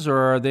houses, or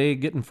are they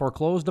getting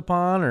foreclosed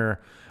upon,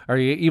 or are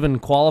you even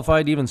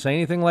qualified to even say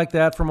anything like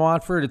that from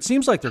Watford? It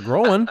seems like they're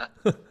growing.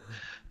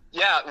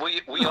 Yeah,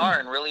 we are,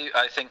 and really,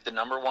 I think the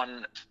number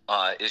one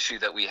issue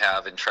that we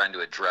have in trying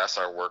to address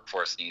our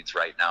workforce needs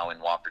right now in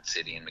Wofford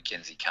City and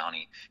McKenzie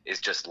County is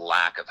just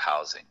lack of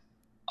housing.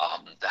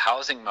 The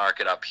housing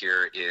market up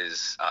here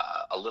is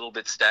a little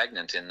bit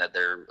stagnant in that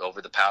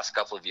over the past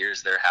couple of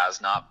years, there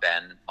has not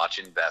been much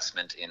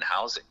investment in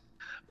housing.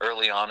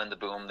 Early on in the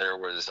boom, there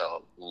was a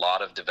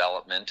lot of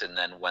development, and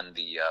then when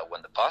the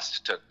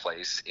bust took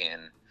place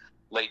in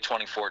late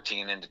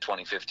 2014 into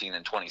 2015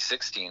 and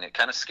 2016, it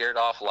kind of scared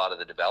off a lot of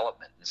the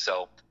development. And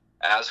so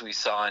as we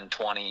saw in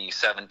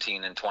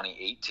 2017 and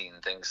 2018,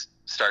 things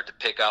start to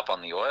pick up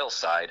on the oil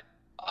side.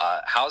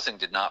 Housing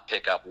did not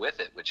pick up with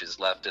it, which has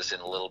left us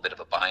in a little bit of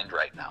a bind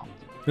right now.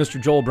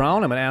 Mr. Joel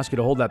Brown, I'm going to ask you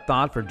to hold that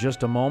thought for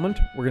just a moment.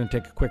 We're going to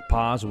take a quick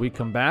pause. When we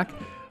come back,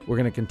 we're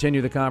going to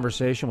continue the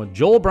conversation with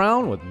Joel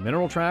Brown with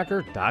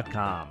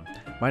MineralTracker.com.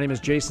 My name is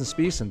Jason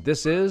Spees, and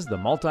this is the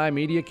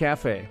Multimedia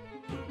Cafe.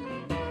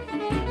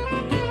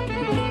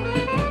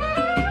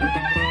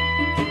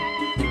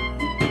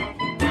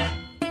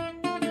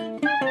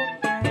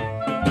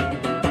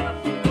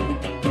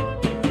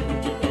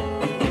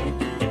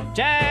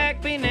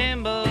 Jack be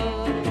nimble,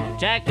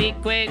 Jack be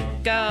quick,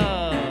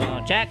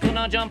 Jack could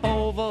not jump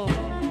over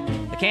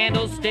the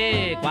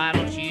candlestick. Why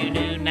don't you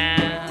do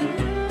now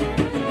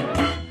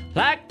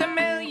like the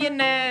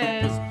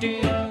millionaires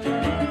do?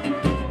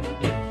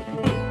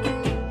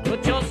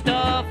 Put your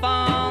stuff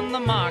on the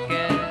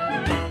market,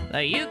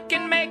 you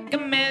can make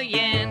 $1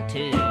 million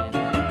too.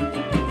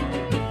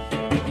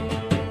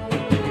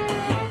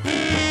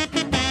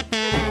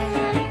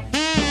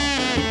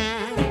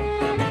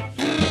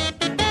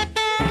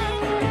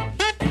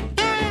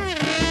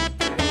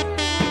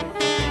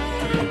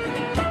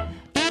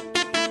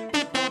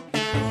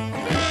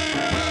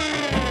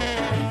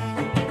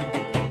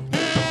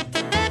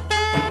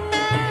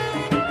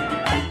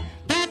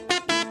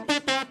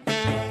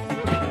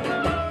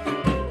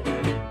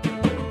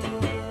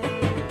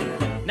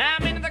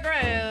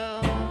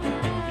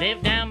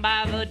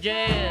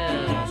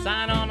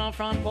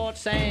 Front porch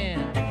saying,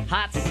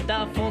 hot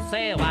stuff for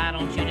sale, why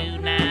don't you do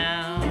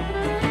now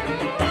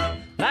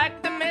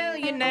like the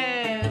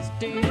millionaires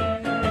do?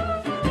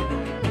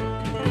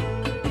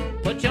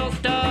 Put your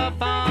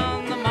stuff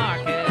on the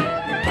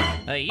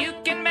market, you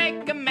can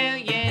make $1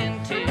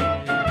 million too.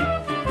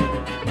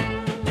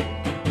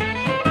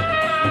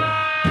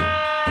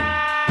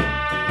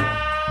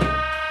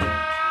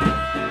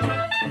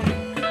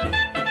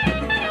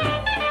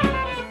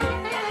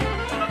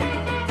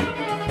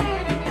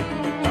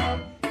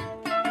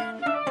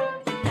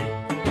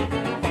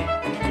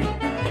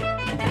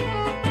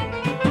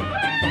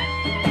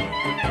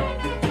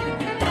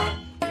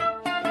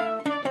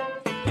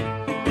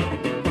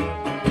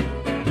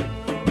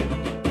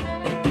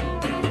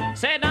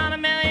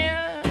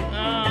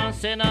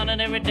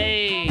 Every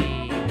day,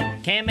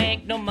 can't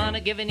make no money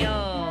giving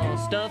your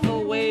stuff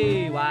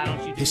away. Why don't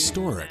you do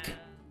Historic,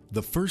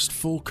 the first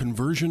full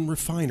conversion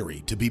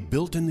refinery to be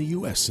built in the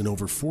U.S. in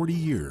over 40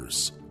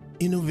 years.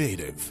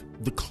 Innovative,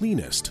 the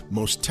cleanest,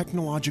 most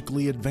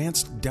technologically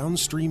advanced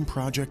downstream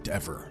project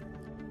ever.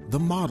 The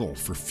model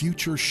for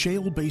future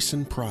shale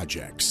basin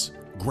projects.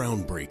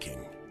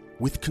 Groundbreaking,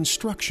 with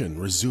construction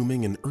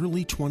resuming in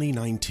early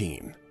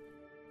 2019.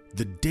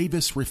 The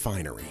Davis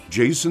Refinery.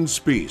 Jason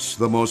Spees,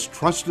 the most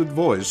trusted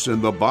voice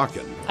in the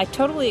Bakken. I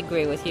totally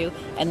agree with you,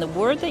 and the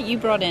word that you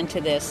brought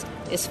into this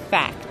is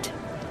fact.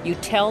 You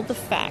tell the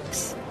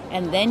facts,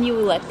 and then you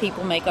let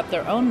people make up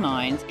their own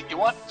minds. You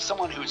want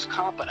someone who's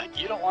competent.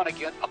 You don't want to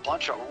get a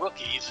bunch of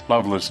rookies.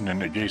 Love listening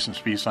to Jason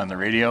Spees on the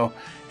radio,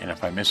 and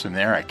if I miss him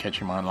there, I catch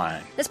him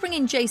online. Let's bring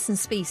in Jason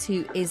Spees,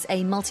 who is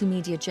a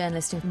multimedia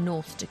journalist in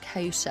North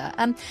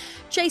Dakota.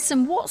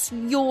 Jason, what's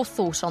your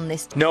thought on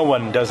this? No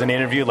one does an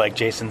interview like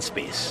Jason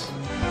Spees.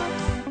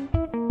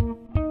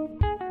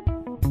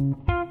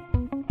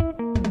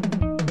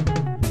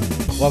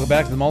 Welcome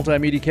back to the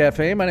Multimedia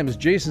Cafe. My name is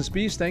Jason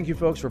Spees. Thank you,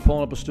 folks, for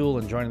pulling up a stool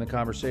and joining the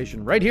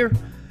conversation right here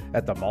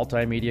at the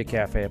Multimedia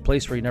Cafe, a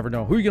place where you never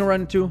know who you're going to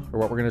run into or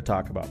what we're going to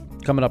talk about.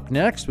 Coming up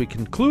next, we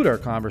conclude our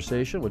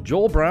conversation with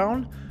Joel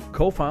Brown,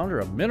 co-founder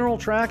of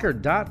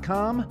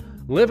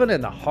MineralTracker.com, living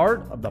in the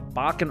heart of the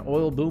Bakken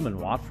oil boom in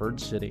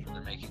Watford City.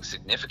 They're making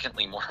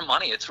significantly more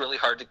money. It's really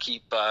hard to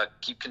keep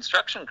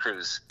construction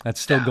crews. That's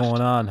still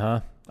going on,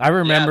 huh? I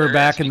remember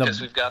back in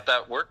because we've got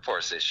that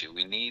workforce issue.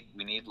 We need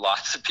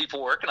lots of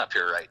people working up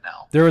here right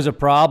now. There was a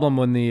problem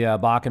when the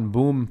Bakken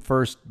boom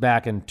first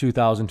back in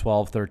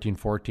 2012, 13,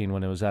 14,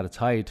 when it was at its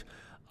height.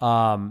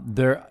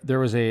 There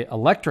was a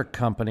electric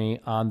company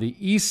on the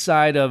east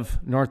side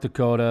of North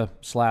Dakota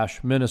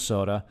 /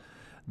 Minnesota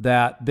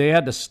that they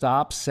had to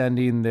stop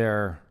sending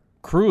their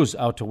crews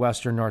out to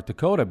western North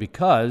Dakota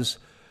because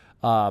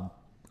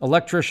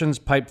electricians,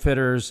 pipe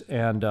fitters,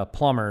 and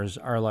plumbers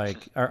are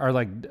like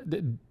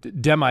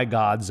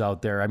demigods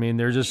out there. I mean,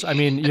 they're just, I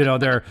mean, you know,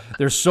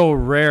 they're so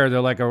rare.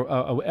 They're like a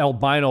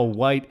albino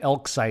white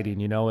elk sighting.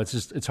 You know,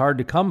 it's hard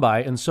to come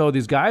by. And so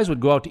these guys would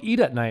go out to eat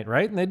at night,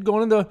 right? And they'd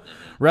go into the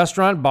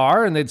restaurant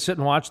bar and they'd sit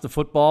and watch the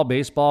football,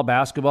 baseball,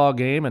 basketball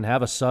game and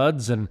have a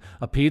suds and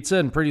a pizza,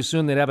 and pretty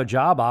soon they'd have a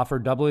job offer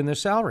doubling their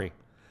salary,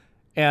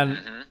 and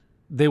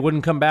they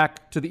wouldn't come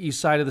back to the east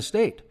side of the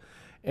state.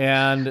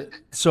 And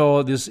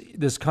so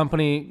this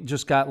company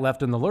just got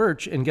left in the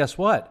lurch, and guess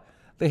what?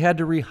 They had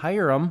to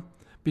rehire them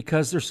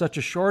because there's such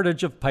a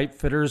shortage of pipe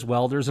fitters,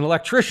 welders, and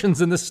electricians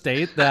in the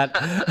state that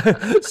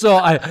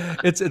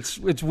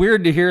it's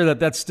weird to hear that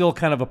that's still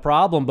kind of a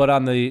problem, but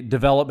on the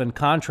development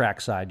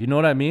contract side, you know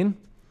what I mean?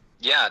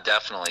 Yeah,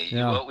 definitely.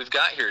 Yeah. What we've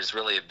got here is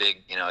really a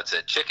big, it's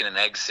a chicken and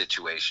egg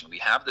situation. We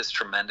have this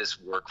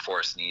tremendous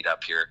workforce need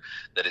up here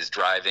that is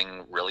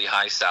driving really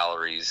high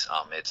salaries.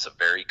 It's a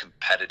very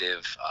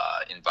competitive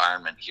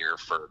environment here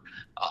for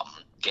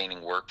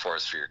gaining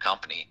workforce for your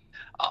company.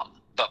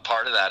 But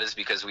part of that is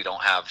because we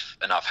don't have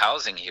enough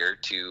housing here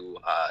to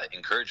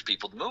encourage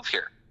people to move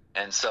here.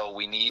 And so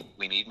we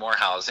need more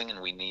housing,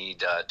 and we need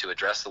to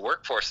address the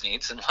workforce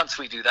needs. And once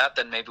we do that,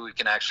 then maybe we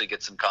can actually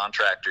get some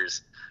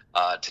contractors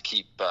to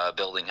keep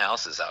building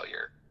houses out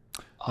here.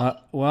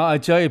 Well, I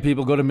tell you,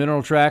 people, go to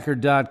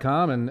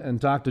mineraltracker.com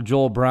and talk to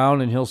Joel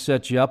Brown, and he'll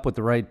set you up with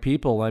the right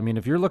people. I mean,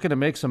 if you're looking to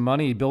make some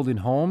money building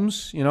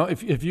homes,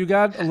 if you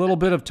got a little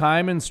bit of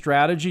time and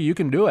strategy, you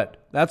can do it.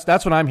 That's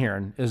what I'm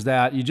hearing, is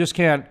that you just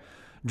can't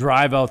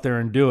drive out there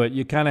and do it.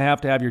 You kind of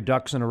have to have your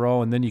ducks in a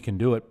row, and then you can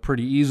do it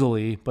pretty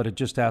easily, but it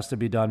just has to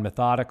be done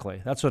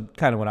methodically. That's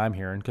what I'm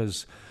hearing,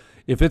 because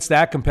if it's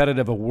that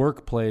competitive a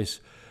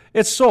workplace,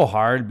 it's so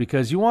hard,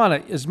 because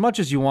as much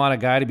as you want a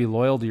guy to be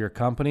loyal to your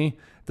company,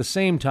 at the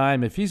same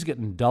time, if he's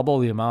getting double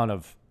the amount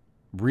of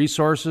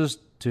resources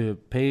to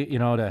pay,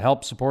 to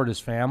help support his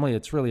family,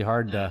 it's really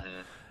hard to,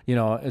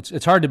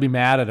 it's hard to be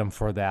mad at him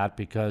for that,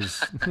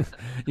 because,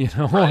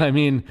 I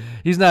mean,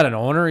 he's not an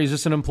owner, he's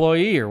just an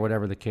employee or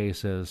whatever the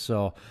case is.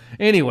 So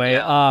anyway,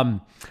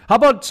 how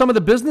about some of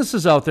the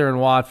businesses out there in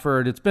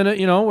Watford? It's been,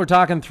 we're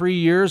talking 3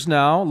 years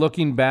now.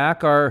 Looking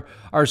back, are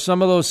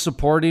some of those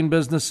supporting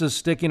businesses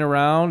sticking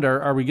around?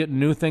 Are we getting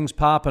new things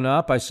popping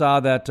up? I saw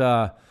that,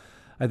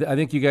 I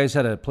think you guys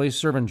had a place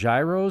serving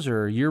gyros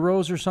or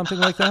euros or something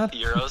like that.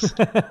 Euros.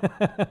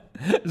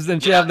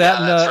 Didn't you have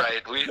that? That's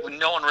right.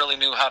 No one really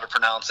knew how to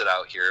pronounce it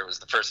out here. It was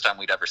the first time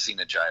we'd ever seen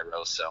a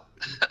gyro. So.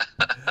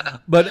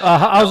 But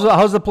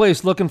how's the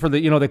place looking for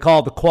the? They call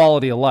it the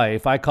quality of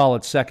life. I call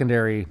it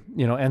secondary,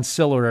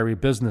 ancillary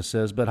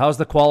businesses. But how's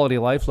the quality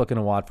of life looking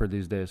in Watford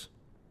these days?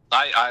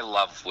 I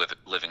love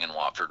living in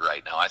Watford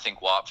right now. I think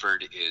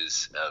Watford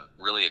is a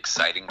really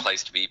exciting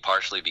place to be,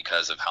 partially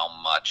because of how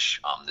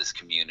much this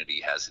community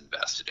has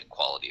invested in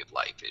quality of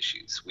life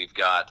issues. We've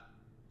got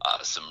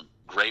some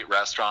great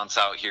restaurants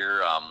out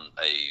here.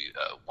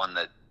 One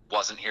that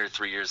wasn't here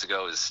 3 years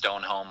ago is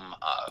Stonehome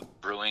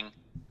Brewing.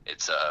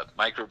 It's a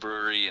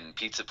microbrewery and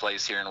pizza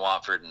place here in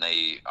Watford, and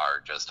they are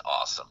just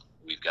awesome.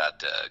 We've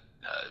got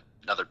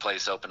another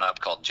place open up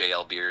called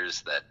JL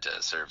Beers that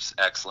serves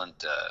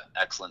excellent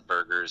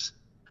burgers.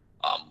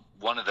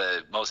 One of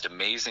the most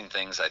amazing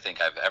things I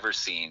think I've ever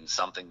seen,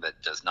 something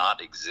that does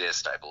not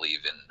exist, I believe,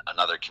 in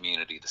another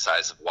community the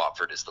size of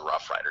Watford, is the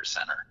Rough Rider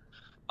Center,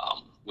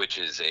 which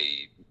is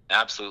a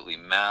absolutely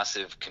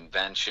massive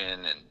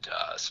convention and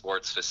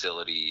sports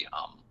facility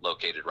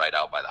located right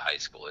out by the high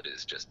school. It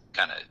is just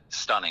kind of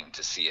stunning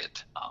to see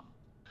it.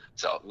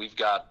 So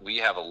we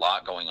have a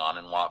lot going on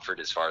in Watford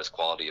as far as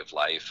quality of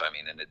life. I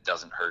mean, and it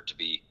doesn't hurt to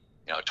be,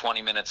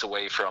 20 minutes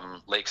away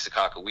from Lake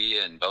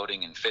Sakakawea and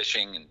boating and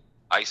fishing and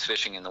ice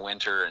fishing in the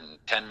winter, and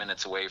 10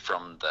 minutes away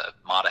from the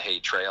Matahay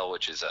Trail,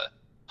 which is a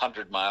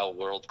 100-mile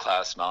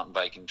world-class mountain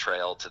biking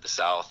trail to the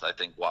south. I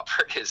think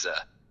Watford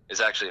is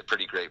actually a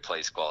pretty great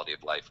place quality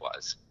of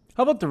life-wise.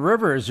 How about the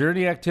river? Is there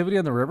any activity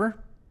on the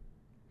river?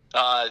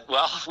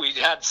 Well, we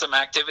had some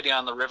activity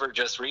on the river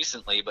just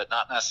recently, but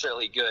not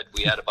necessarily good.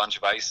 We had a bunch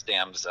of ice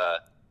dams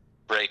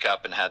break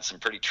up and had some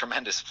pretty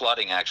tremendous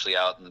flooding actually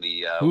out in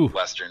the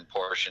western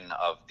portion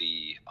of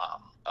the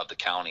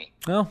county.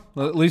 Well,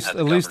 at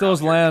least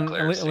those land,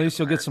 at least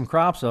you'll get some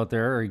crops out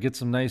there, or you get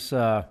some nice.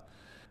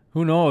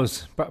 Who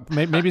knows?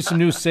 Maybe some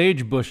new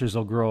sage bushes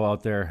will grow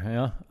out there.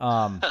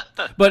 Yeah.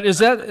 But is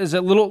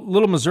that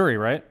Little Missouri,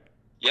 right?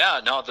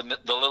 Yeah, no, the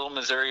Little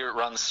Missouri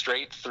runs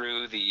straight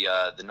through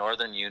the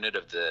northern unit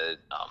of the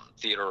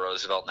Theodore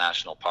Roosevelt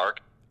National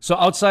Park. So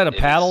outside of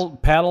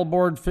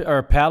paddleboard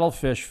or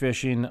paddlefish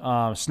fishing,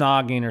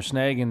 snogging or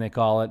snagging they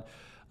call it,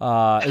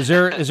 is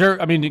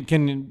there? I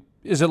mean,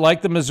 is it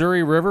like the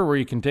Missouri River where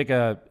you can take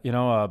a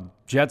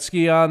jet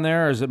ski on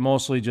there, or is it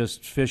mostly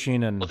just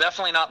fishing and? Well,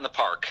 definitely not in the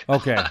park.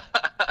 Okay.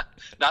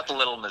 Not the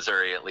Little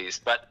Missouri, at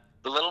least, but.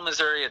 The Little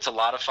Missouri, it's a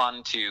lot of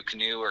fun to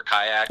canoe or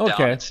kayak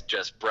down. It's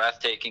just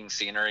breathtaking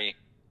scenery.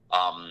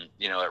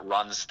 It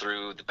runs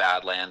through the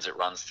Badlands. It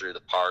runs through the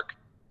park.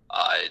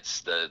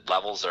 The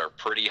levels are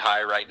pretty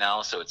high right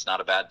now, so it's not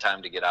a bad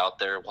time to get out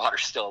there.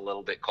 Water's still a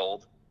little bit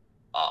cold.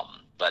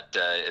 But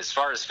as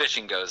far as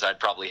fishing goes, I'd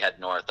probably head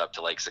north up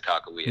to Lake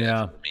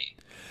Sakakawea for me.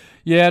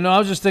 Yeah, no, I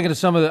was just thinking of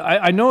some of the.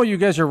 I know you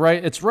guys are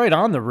right. It's right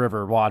on the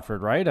river,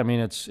 Watford, right? I mean,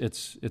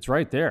 it's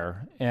right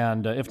there,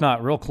 and if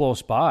not real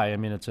close by, I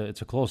mean, it's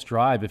a close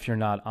drive if you're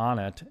not on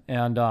it,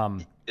 and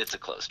it's a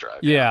close drive.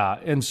 Yeah,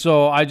 and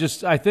so I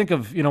think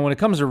of, when it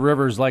comes to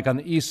rivers, like on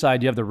the east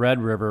side, you have the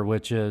Red River,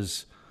 which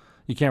is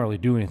you can't really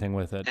do anything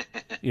with it.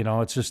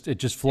 It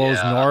just flows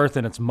north,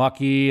 and it's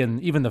mucky,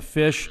 and even the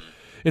fish.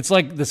 It's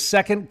like the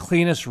second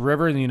cleanest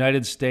river in the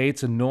United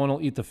States, and no one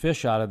will eat the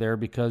fish out of there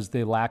because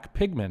they lack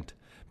pigment.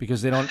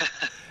 Because they don't,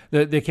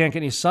 they can't get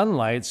any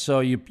sunlight.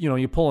 So you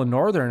pull a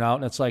northern out,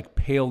 and it's like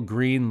pale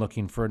green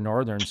looking for a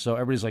northern. So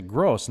everybody's like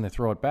gross, and they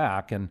throw it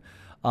back. And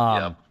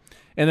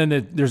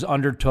then there's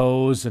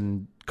undertows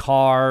and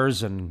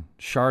cars and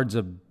shards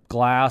of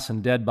glass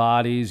and dead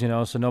bodies.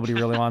 So nobody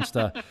really wants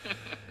to.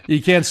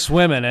 You can't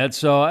swim in it.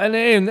 So and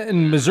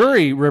in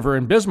Missouri River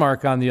in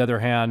Bismarck, on the other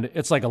hand,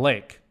 it's like a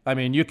lake. I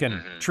mean, you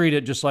can treat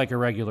it just like a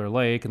regular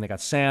lake, and they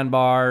got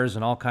sandbars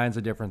and all kinds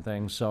of different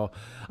things. So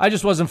I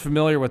just wasn't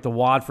familiar with the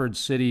Watford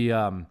City,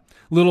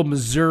 little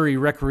Missouri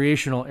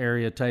recreational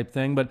area type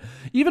thing. But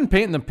even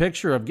painting the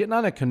picture of getting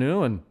on a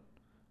canoe and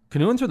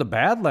canoeing through the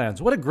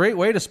Badlands, what a great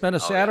way to spend a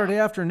Saturday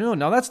afternoon.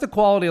 Now, that's the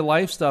quality of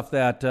life stuff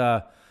that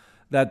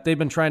they've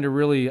been trying to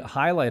really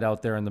highlight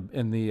out there in the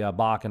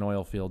Bakken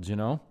oil fields,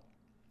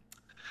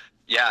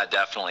 Yeah,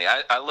 definitely.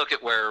 I look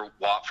at where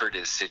Watford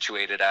is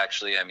situated,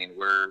 actually. I mean,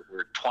 we're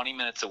 20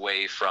 minutes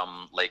away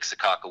from Lake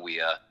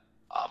Sakakawea,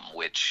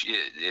 which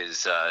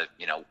is,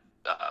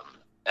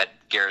 at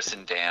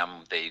Garrison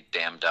Dam, they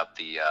dammed up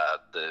the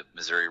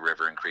Missouri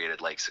River and created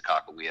Lake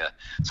Sakakawea.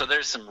 So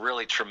there's some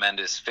really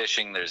tremendous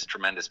fishing. There's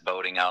tremendous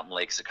boating out in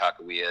Lake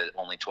Sakakawea,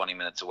 only 20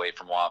 minutes away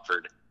from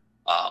Watford.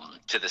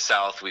 To the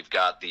south, we've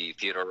got the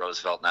Theodore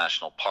Roosevelt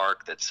National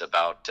Park that's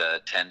about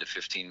 10 to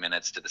 15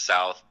 minutes to the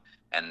south.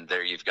 And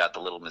there you've got the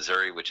Little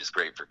Missouri, which is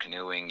great for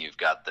canoeing. You've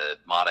got the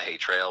Mattahay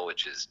Trail,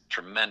 which is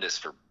tremendous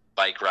for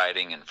bike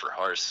riding and for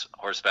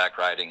horseback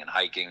riding and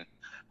hiking.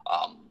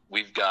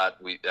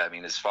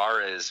 As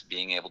far as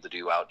being able to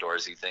do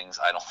outdoorsy things,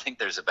 I don't think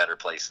there's a better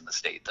place in the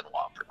state than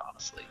Watford,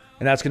 honestly.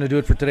 And that's going to do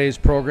it for today's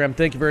program.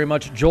 Thank you very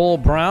much, Joel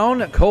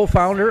Brown,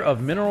 co-founder of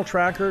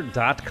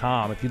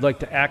MineralTracker.com. If you'd like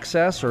to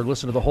access or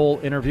listen to the whole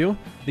interview,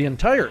 the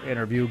entire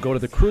interview, go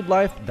to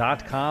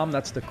thecrudelife.com.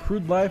 That's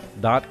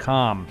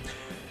thecrudelife.com.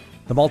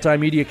 The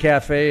Multimedia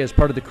Cafe is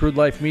part of the Crude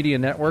Life Media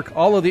Network.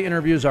 All of the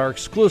interviews are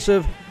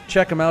exclusive.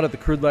 Check them out at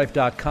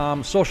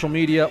thecrudelife.com. Social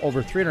media,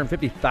 over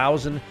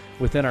 350,000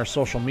 within our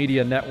social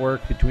media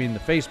network, between the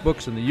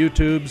Facebooks and the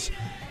YouTubes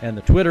and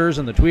the Twitters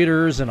and the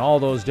Tweeters and all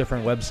those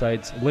different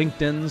websites,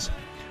 LinkedIn's.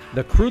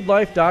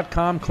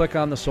 Thecrudelife.com, click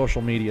on the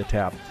social media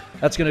tab.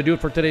 That's going to do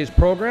it for today's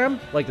program.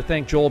 I'd like to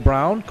thank Joel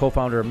Brown,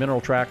 co-founder of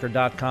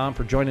MineralTracker.com,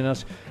 for joining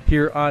us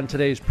here on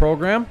today's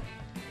program.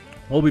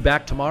 We'll be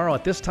back tomorrow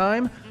at this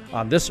time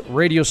on this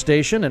radio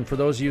station. And for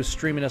those of you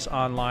streaming us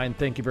online,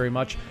 thank you very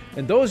much.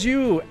 And those of you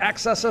who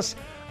access us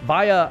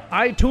via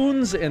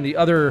iTunes and the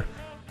other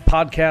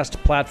podcast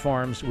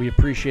platforms, we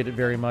appreciate it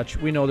very much.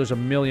 We know there's a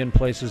million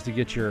places to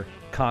get your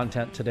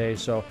content today,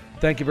 so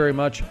thank you very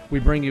much. We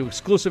bring you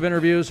exclusive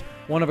interviews,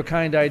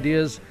 one-of-a-kind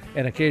ideas,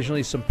 and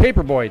occasionally some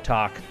paperboy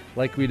talk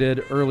like we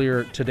did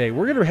earlier today.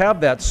 We're going to have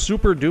that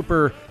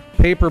super-duper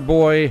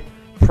paperboy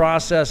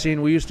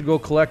processing. We used to go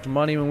collect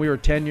money when we were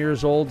 10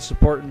 years old,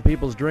 supporting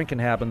people's drinking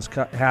habits,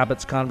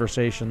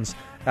 conversations.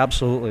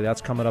 Absolutely, that's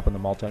coming up in the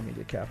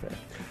Multimedia Cafe.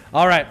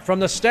 All right, from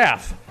the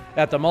staff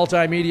at the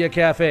Multimedia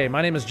Cafe,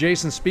 my name is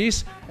Jason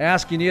Spees,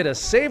 asking you to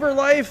savor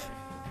life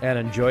and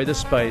enjoy the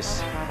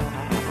spice.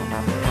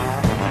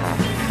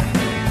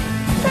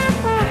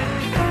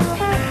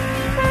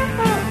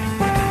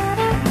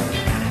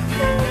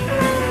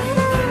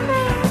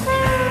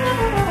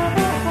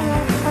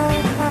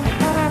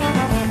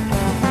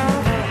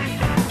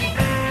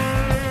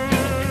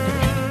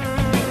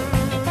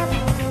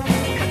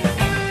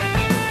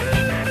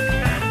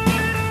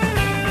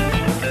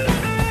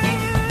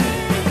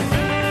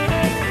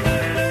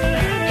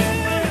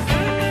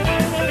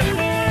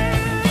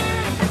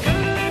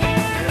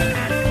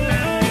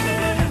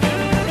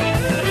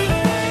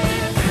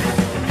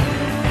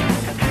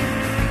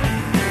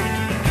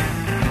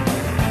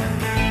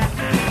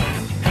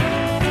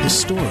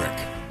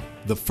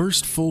 The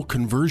first full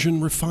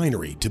conversion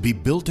refinery to be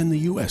built in the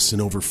U.S.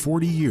 in over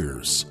 40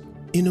 years.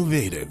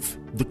 Innovative,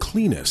 the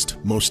cleanest,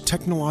 most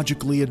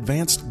technologically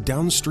advanced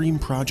downstream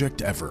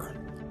project ever.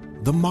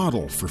 The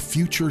model for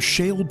future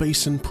shale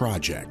basin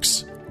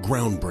projects.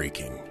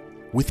 Groundbreaking,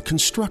 with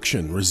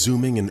construction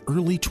resuming in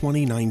early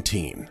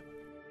 2019.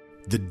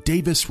 The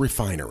Davis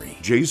Refinery.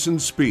 Jason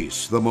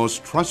Spees, the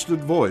most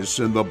trusted voice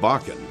in the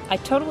Bakken. I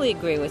totally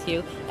agree with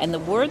you, and the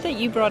word that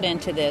you brought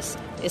into this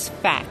is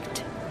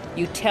fact.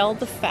 You tell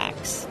the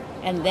facts,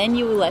 and then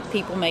you let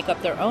people make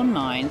up their own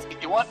minds.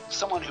 You want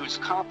someone who's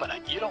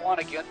competent. You don't want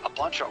to get a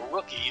bunch of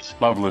rookies.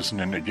 Love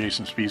listening to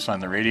Jason Spiess on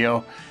the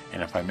radio,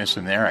 and if I miss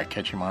him there, I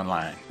catch him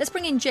online. Let's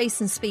bring in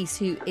Jason Spiess,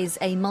 who is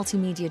a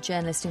multimedia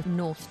journalist in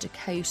North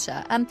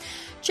Dakota.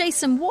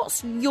 Jason,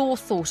 what's your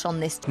thought on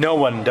this? No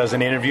one does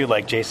an interview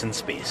like Jason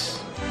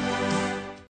Spiess.